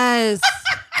 Yes.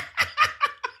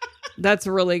 That's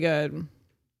really good.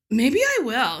 Maybe I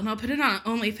will, and I'll put it on an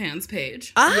OnlyFans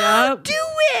page. Oh, Yep. do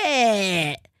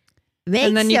it. Make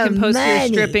And then you can post money. your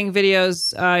stripping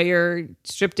videos, your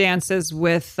strip dances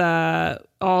with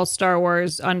all Star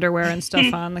Wars underwear and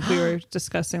stuff on, like we were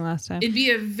discussing last time. It'd be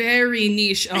a very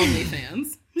niche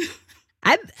OnlyFans.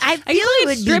 I feel it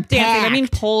would strip be dancing. I packed. mean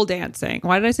pole dancing.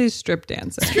 Why did I say strip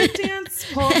dancing? Strip dance,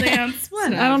 pole dance,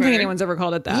 whatever. I don't think anyone's ever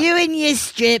called it that. You and your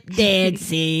strip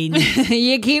dancing.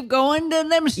 You keep going to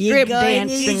them You're strip going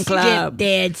to dancing your club. Strip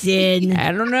dancing.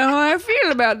 I don't know how I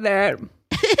feel about that.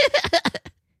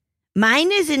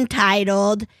 Mine is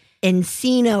entitled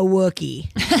Encino Wookie.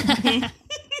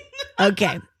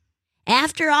 Okay.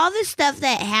 After all the stuff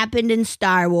that happened in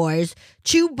Star Wars,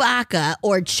 Chewbacca,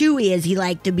 or Chewie as he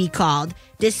liked to be called,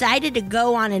 decided to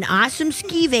go on an awesome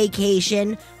ski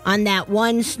vacation on that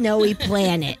one snowy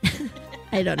planet.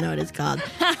 I don't know what it's called.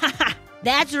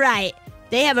 That's right.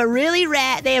 They have really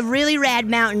rad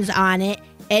mountains on it,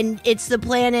 and it's the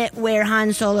planet where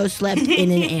Han Solo slept in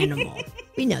an animal.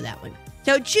 We know that one.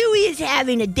 So Chewie is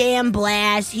having a damn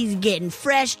blast. He's getting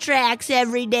fresh tracks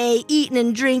every day, eating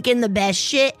and drinking the best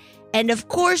shit, and of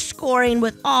course scoring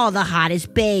with all the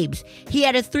hottest babes. He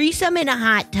had a threesome in a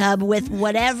hot tub with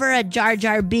whatever a Jar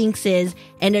Jar Binks is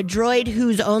and a droid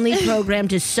who's only programmed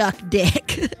to suck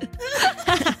dick.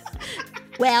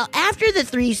 Well, after the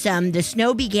threesome, the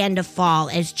snow began to fall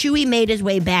as Chewie made his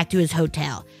way back to his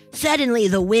hotel. Suddenly,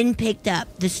 the wind picked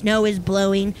up. The snow is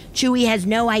blowing. Chewie has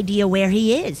no idea where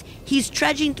he is. He's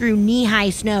trudging through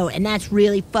knee-high snow, and that's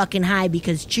really fucking high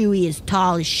because Chewie is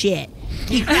tall as shit.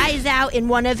 He cries out in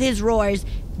one of his roars.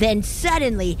 Then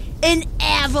suddenly, an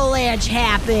avalanche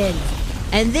happens.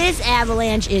 And this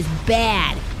avalanche is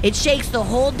bad. It shakes the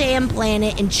whole damn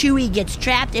planet, and Chewie gets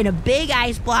trapped in a big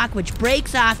ice block which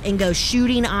breaks off and goes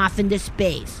shooting off into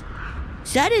space.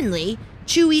 Suddenly,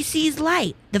 Chewie sees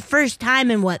light, the first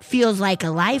time in what feels like a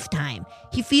lifetime.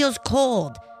 He feels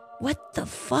cold. What the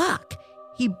fuck?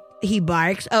 He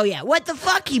barks. Oh yeah, what the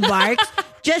fuck, he barks.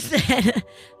 Just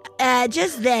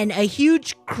then, a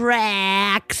huge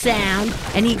crack sound,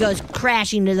 and he goes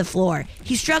crashing to the floor.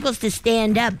 He struggles to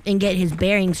stand up and get his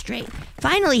bearings straight.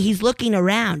 Finally, he's looking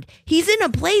around. He's in a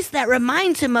place that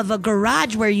reminds him of a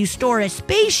garage where you store a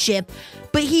spaceship,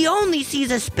 but he only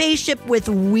sees a spaceship with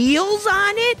wheels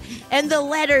on it and the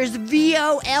letters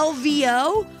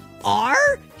VOLVO.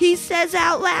 R, he says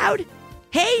out loud.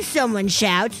 Hey, someone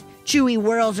shouts. Chewie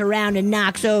whirls around and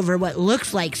knocks over what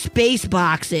looks like space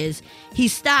boxes. He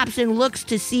stops and looks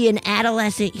to see an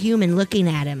adolescent human looking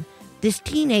at him. This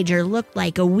teenager looked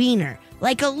like a wiener,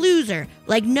 like a loser,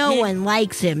 like no one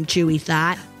likes him, Chewie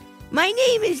thought. My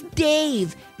name is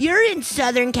Dave. You're in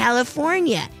Southern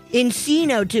California,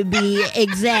 Encino to be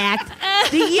exact.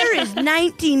 The year is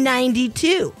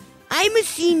 1992. I'm a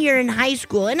senior in high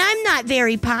school, and I'm not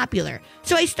very popular.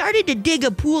 So I started to dig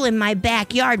a pool in my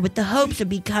backyard with the hopes of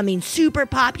becoming super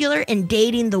popular and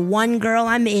dating the one girl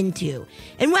I'm into.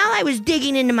 And while I was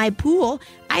digging into my pool,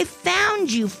 I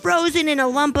found you frozen in a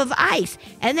lump of ice.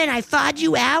 And then I thawed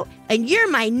you out, and you're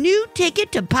my new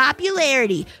ticket to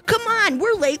popularity. Come on,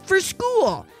 we're late for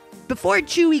school. Before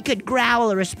Chewie could growl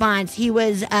a response, he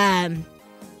was,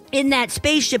 in that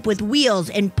spaceship with wheels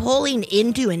and pulling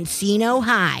into Encino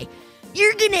High.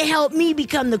 You're gonna help me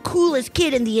become the coolest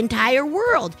kid in the entire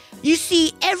world. You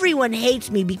see, everyone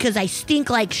hates me because I stink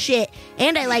like shit,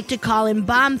 and I like to call in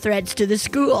bomb threats to the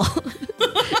school.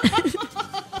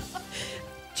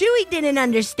 Chewie didn't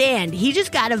understand. He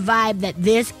just got a vibe that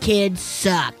this kid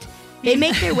sucked. They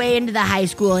make their way into the high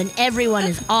school, and everyone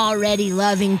is already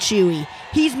loving Chewie.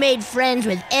 He's made friends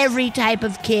with every type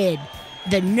of kid.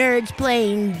 The nerds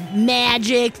playing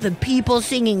magic, the people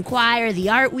singing choir, the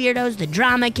art weirdos, the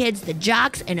drama kids, the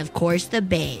jocks, and of course the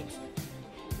babes.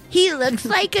 He looks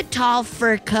like a tall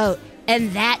fur coat,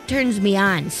 and that turns me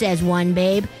on, says one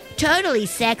babe. Totally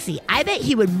sexy. I bet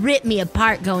he would rip me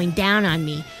apart going down on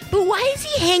me. But why is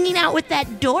he hanging out with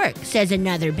that dork, says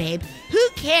another babe. Who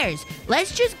cares?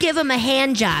 Let's just give him a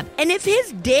hand job. And if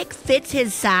his dick fits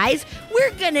his size,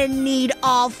 we're gonna need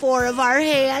all four of our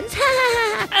hands.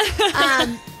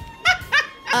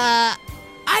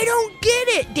 I don't get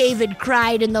it, David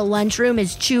cried in the lunchroom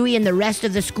as Chewie and the rest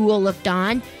of the school looked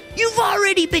on. You've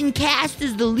already been cast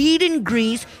as the lead in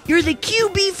Grease. You're the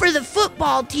QB for the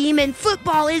football team, and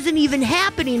football isn't even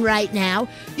happening right now.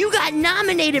 You got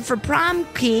nominated for prom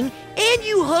king, and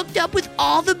you hooked up with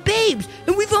all the babes,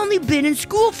 and we've only been in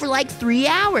school for like 3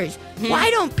 hours.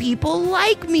 Why don't people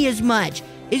like me as much?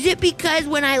 Is it because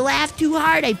when I laugh too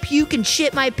hard, I puke and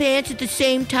shit my pants at the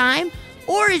same time?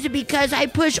 Or is it because I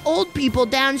push old people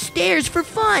downstairs for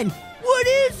fun? What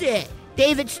is it?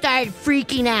 David started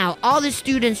freaking out. All the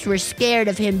students were scared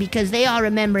of him because they all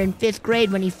remember in 5th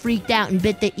grade when he freaked out and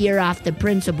bit the ear off the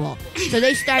principal. So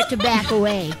they start to back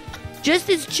away. Just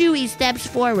as Chewie steps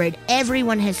forward,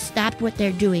 everyone has stopped what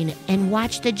they're doing and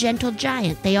watched the gentle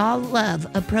giant they all love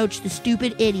approach the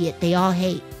stupid idiot they all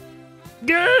hate.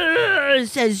 Grrr,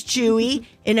 says Chewie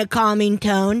in a calming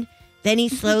tone. Then he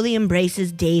slowly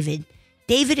embraces David.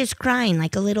 David is crying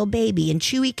like a little baby, and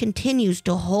Chewie continues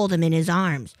to hold him in his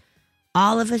arms.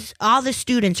 All the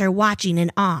students are watching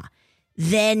in awe.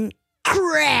 Then,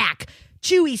 crack!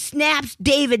 Chewie snaps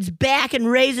David's back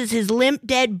and raises his limp,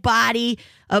 dead body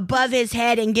above his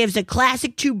head and gives a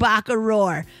classic Chewbacca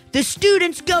roar. The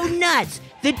students go nuts.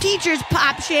 The teachers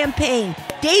pop champagne.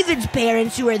 David's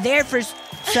parents, who are there for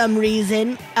some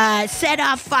reason, set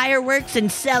off fireworks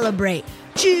and celebrate.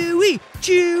 Chewie,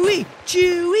 Chewie,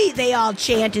 Chewie, they all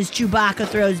chant as Chewbacca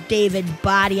throws David's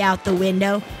body out the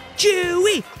window.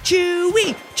 Chewie,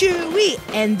 Chewie, Chewie.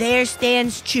 And there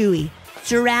stands Chewie,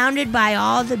 surrounded by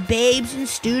all the babes and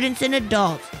students and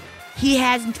adults. He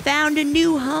has found a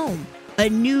new home, a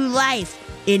new life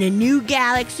in a new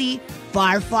galaxy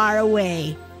far, far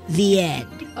away. The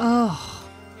end. Oh,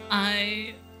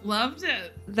 I loved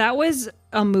it. that was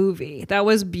a movie. That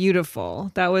was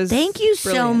beautiful. That was Thank you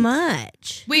so brilliant.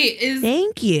 much. Wait, is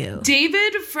Thank you.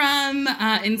 David from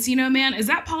Encino Man, is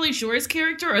that Pauly Shore's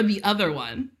character or the other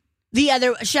one? The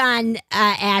other, Sean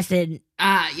Astin.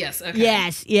 Yes. Okay.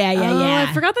 Yes. Yeah.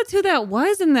 I forgot that's who that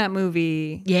was in that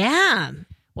movie. Yeah.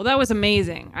 Well, that was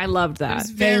amazing. I loved It that. was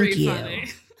very Thank you. funny.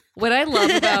 What I love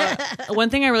about one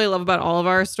thing I really love about all of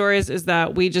our stories is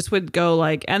that we just would go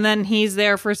like, and then he's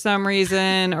there for some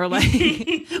reason, or like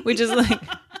we just like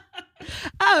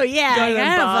Oh, yeah. don't even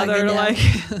I don't bother fucking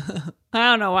to know. like. I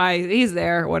don't know why he's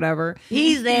there. Whatever.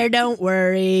 He's there. Don't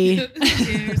worry. Who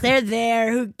cares? They're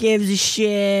there. Who gives a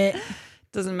shit?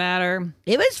 Doesn't matter.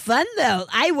 It was fun, though.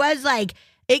 I was like,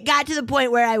 it got to the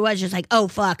point where I was just like, oh,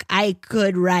 fuck, I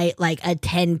could write like a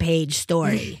 10-page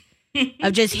story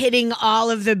of just hitting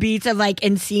all of the beats of like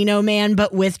Encino Man,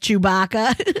 but with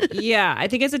Chewbacca. Yeah, I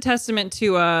think it's a testament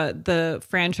to the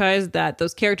franchise that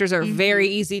those characters are very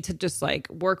easy to just like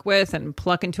work with and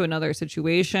pluck into another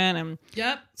situation, and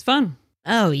Yep. it's fun.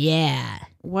 Oh, yeah.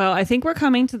 Well, I think we're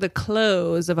coming to the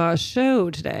close of our show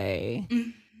today.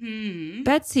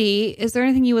 Betsy, is there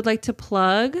anything you would like to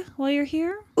plug while you're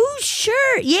here? Ooh,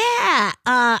 sure. Yeah.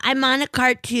 I'm on a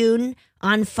cartoon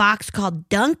on Fox called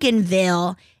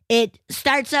Duncanville. It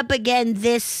starts up again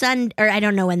this Sunday, or I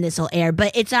don't know when this will air,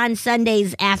 but it's on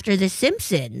Sundays after The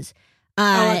Simpsons.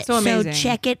 It's so amazing. So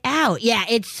check it out. Yeah,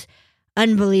 it's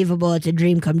unbelievable. It's a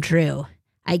dream come true.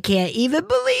 I can't even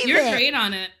believe You're it. great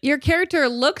on it. Your character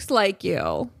looks like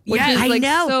you, which Yes. is I like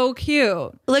know. so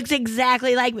cute. Looks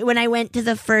exactly like me. When I went to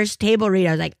the first table read,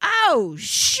 I was like, oh,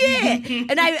 shit.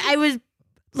 And I was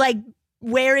like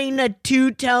wearing a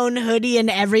two-tone hoodie and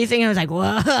everything. I was like,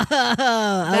 whoa.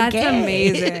 That's okay.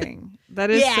 amazing. That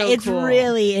is Yeah, so it's cool.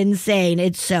 really insane.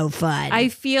 It's so fun. I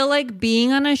feel like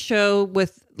being on a show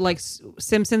with like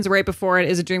Simpsons right before it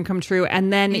is a dream come true,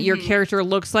 and then your character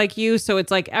looks like you, so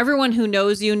it's like everyone who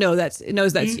knows you knows that's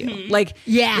you. Like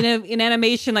Yeah. in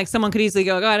animation, like someone could easily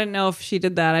go, "Oh, I didn't know if she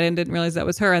did that. I didn't realize that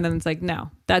was her," and then it's like,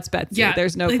 no, that's Betsy. Yeah.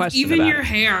 There's no like, question even about your it.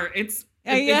 hair, it's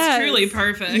Yes. truly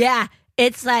perfect. Yeah,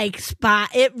 it's like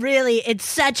it's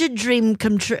such a dream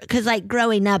come true. Because like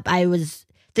growing up,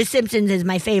 The Simpsons is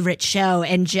my favorite show,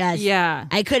 and just Yeah.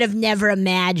 I could have never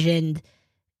imagined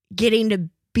getting to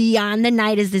be on the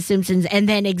night as The Simpsons, and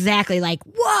then exactly like,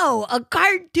 whoa, a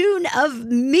cartoon of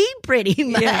me, pretty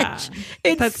much. Yeah.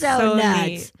 It's That's so so nuts.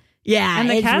 neat. Yeah, And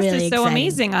the it's cast really is so exciting.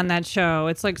 amazing on that show.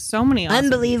 It's like so many awesome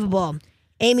Unbelievable.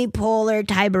 Amy Poehler,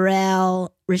 Ty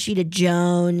Burrell, Rashida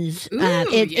Jones. Ooh,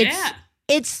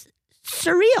 It's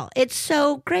surreal. It's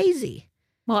so crazy.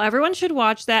 Well, everyone should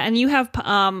watch that. And you have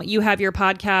your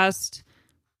podcast.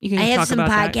 You can I have talk some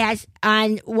about that. podcasts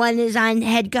on. One is on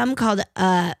HeadGum called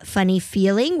Funny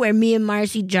Feeling, where me and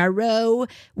Marcy Jarreau,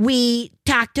 we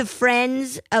talk to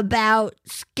friends about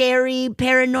scary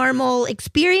paranormal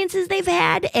experiences they've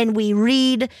had, and we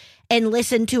read and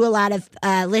listen to a lot of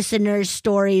listeners'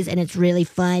 stories, and it's really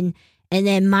fun. And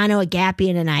then Mono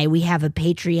Agapian and I, we have a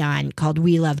Patreon called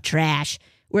We Love Trash,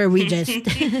 where we just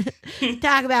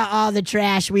talk about all the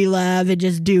trash we love and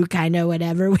just do kind of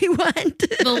whatever we want.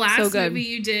 The last So good. movie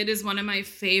you did is one of my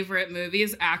favorite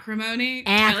movies, Acrimony.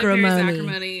 Acrimony. Tyler Perry's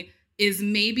Acrimony is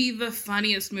maybe the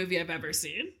funniest movie I've ever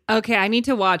seen. Okay, I need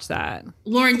to watch that.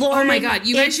 Lauren, oh my Lauren, God,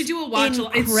 you guys it's should do a watch.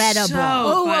 incredible. It's so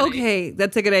Oh, funny. okay.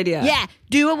 That's a good idea. Yeah,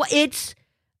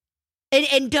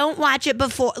 and don't watch it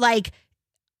before. Like,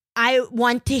 I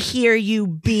want to hear you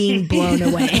being blown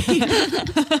away.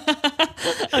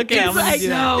 Okay, I'm It's gonna like do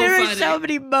that. so there are funny. so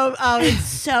many moments.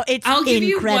 Oh, it's I'll give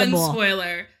incredible. you one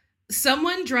spoiler.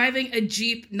 Someone driving a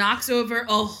Jeep knocks over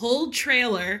a whole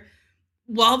trailer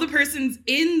while the person's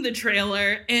in the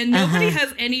trailer, and nobody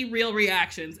has any real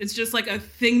reactions. It's just like a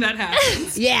thing that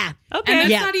happens. Yeah, Okay. And that's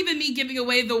Yeah. not even me giving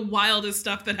away the wildest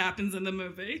stuff that happens in the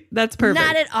movie. That's perfect.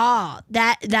 not at all.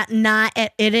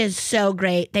 It is so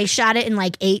great. They shot it in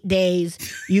like 8 days.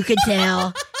 You could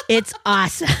tell. It's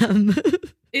awesome.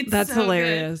 It's That's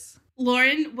hilarious. Good.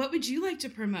 Lauren, what would you like to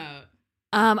promote?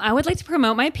 I would like to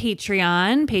promote my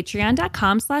Patreon,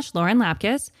 patreon.com/Lauren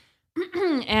Lapkus.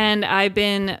 And I've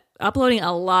been uploading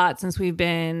a lot since we've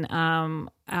been on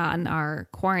our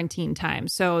quarantine time.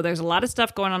 So there's a lot of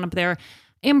stuff going on up there.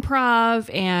 Improv,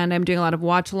 and I'm doing a lot of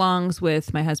watch-alongs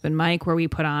with my husband Mike, where we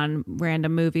put on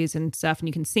random movies and stuff, and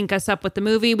you can sync us up with the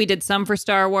movie. We did some for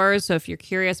Star Wars, so if you're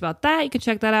curious about that, you can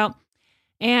check that out.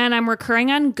 And I'm recurring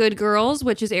on Good Girls,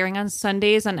 which is airing on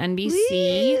Sundays on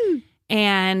NBC. Woo.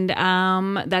 And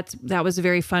that was a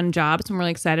very fun job. So I'm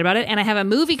really excited about it. And I have a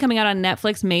movie coming out on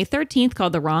Netflix May 13th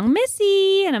called The Wrong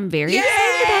Missy. And I'm very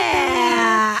excited about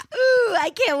that. Ooh,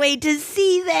 I can't wait to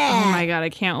see that. Oh my God, I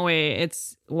can't wait.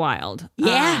 It's wild.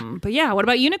 Yeah. But yeah, what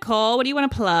about you, Nicole? What do you want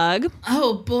to plug?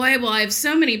 Oh boy, well, I have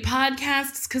so many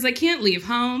podcasts because I can't leave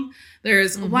home.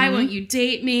 There's Why Won't You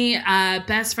Date Me?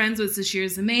 Best Friends with Sashir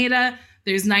Zameda.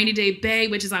 There's 90 Day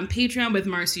Bae, which is on Patreon with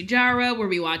Sodaro, where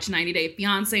we watch 90 Day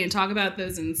Fiancé and talk about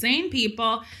those insane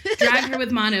people. Drag Her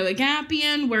with Mono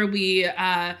Agapian, where we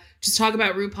just talk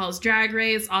about RuPaul's Drag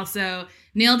Race. Also,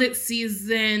 Nailed It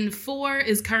Season 4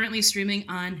 is currently streaming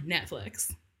on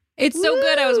Netflix. It's so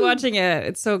good. I was watching it.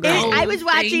 It's so good. I was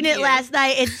watching it last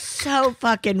night. It's so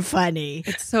fucking funny.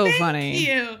 It's so funny. Thank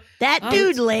you. That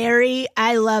dude, Larry,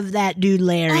 I love that dude,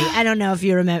 Larry. I don't know if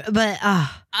you remember, but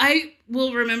I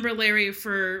will remember Larry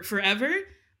for forever.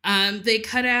 They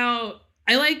cut out,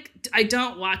 I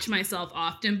don't watch myself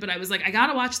often, but I was like, I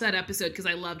gotta watch that episode because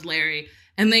I loved Larry.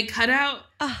 And they cut out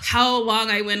how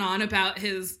long I went on about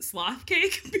his sloth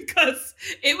cake because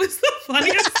it was the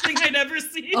funniest thing I'd ever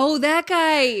seen. Oh, that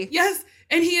guy. Yes.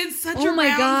 And he had such a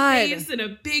round face and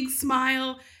a big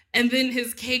smile. And then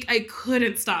his cake, I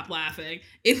couldn't stop laughing.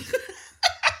 I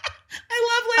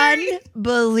love Larry.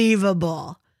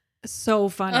 Unbelievable. So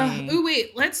funny.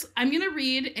 Wait, I'm going to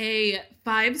read a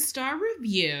 5-star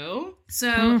review.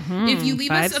 So if you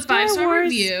leave us a 5-star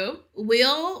review,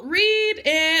 we'll read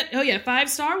it. Oh yeah,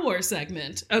 5-Star Wars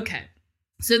segment. Okay.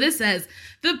 So this says,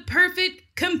 The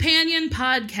Perfect Companion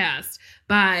Podcast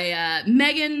by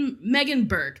Megan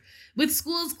Burke. With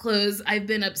schools closed, I've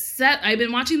been upset. I've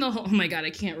been watching the whole... Oh my God, I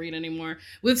can't read anymore.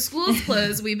 With schools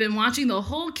closed, we've been watching the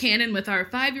whole canon with our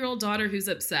 5-year-old daughter who's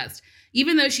obsessed.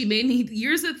 Even though she may need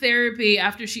years of therapy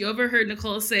after she overheard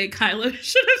Nicole say Kylo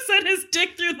should have sent his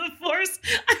dick through the Force,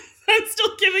 I'm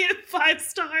still giving it 5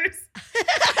 stars.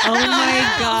 Oh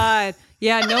my God.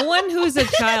 Yeah, no one who's a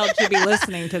child should be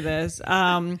listening to this.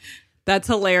 That's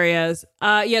hilarious.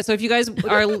 So if you guys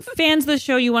are fans of the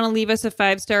show, you want to leave us a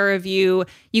 5-star review,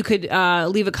 you could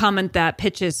leave a comment that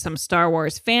pitches some Star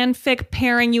Wars fanfic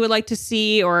pairing you would like to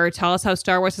see, or tell us how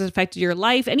Star Wars has affected your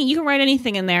life. You can write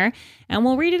anything in there, and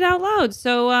we'll read it out loud.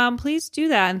 So please do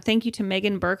that. And thank you to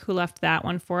Megan Burke, who left that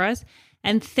one for us.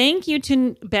 And thank you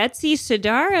to Betsy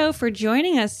Sodaro for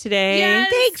joining us today. Yes,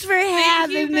 thanks for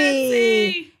having me.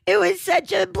 Betsy. It was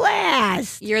such a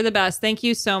blast. You're the best. Thank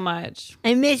you so much.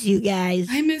 I miss you guys.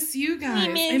 I miss you guys.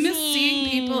 I miss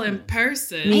seeing people in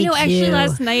person. Me actually too.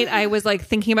 last night I was like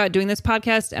thinking about doing this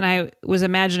podcast, and I was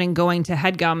imagining going to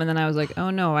HeadGum, and then I was like, oh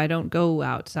no, I don't go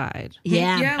outside.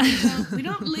 Yeah. Yeah, we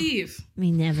don't leave. We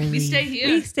never leave. We stay here.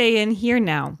 We stay in here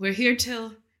now. We're here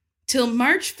till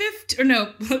March 5th. Or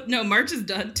no, March is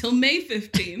done. Till May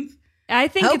 15th. I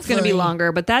think it's going to be Hopefully.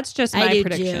 longer, but that's just I my do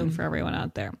prediction too. for everyone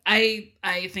out there. I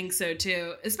think so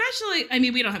too. Especially,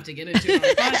 we don't have to get into it on the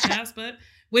podcast, but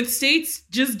with states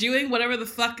just doing whatever the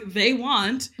fuck they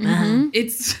want,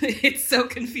 it's so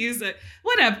confusing.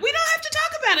 Whatever. We don't have to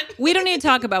talk about it. We don't need to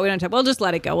talk about it. We'll just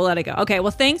let it go. Okay,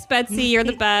 well, thanks, Betsy. You're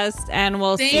the best, and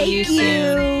we'll see you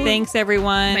soon. Thanks,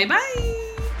 everyone. Bye-bye.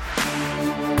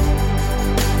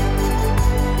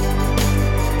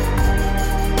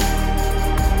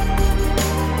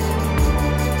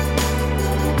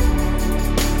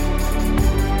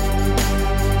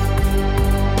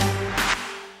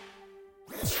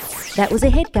 That was a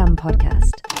HeadGum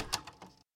podcast.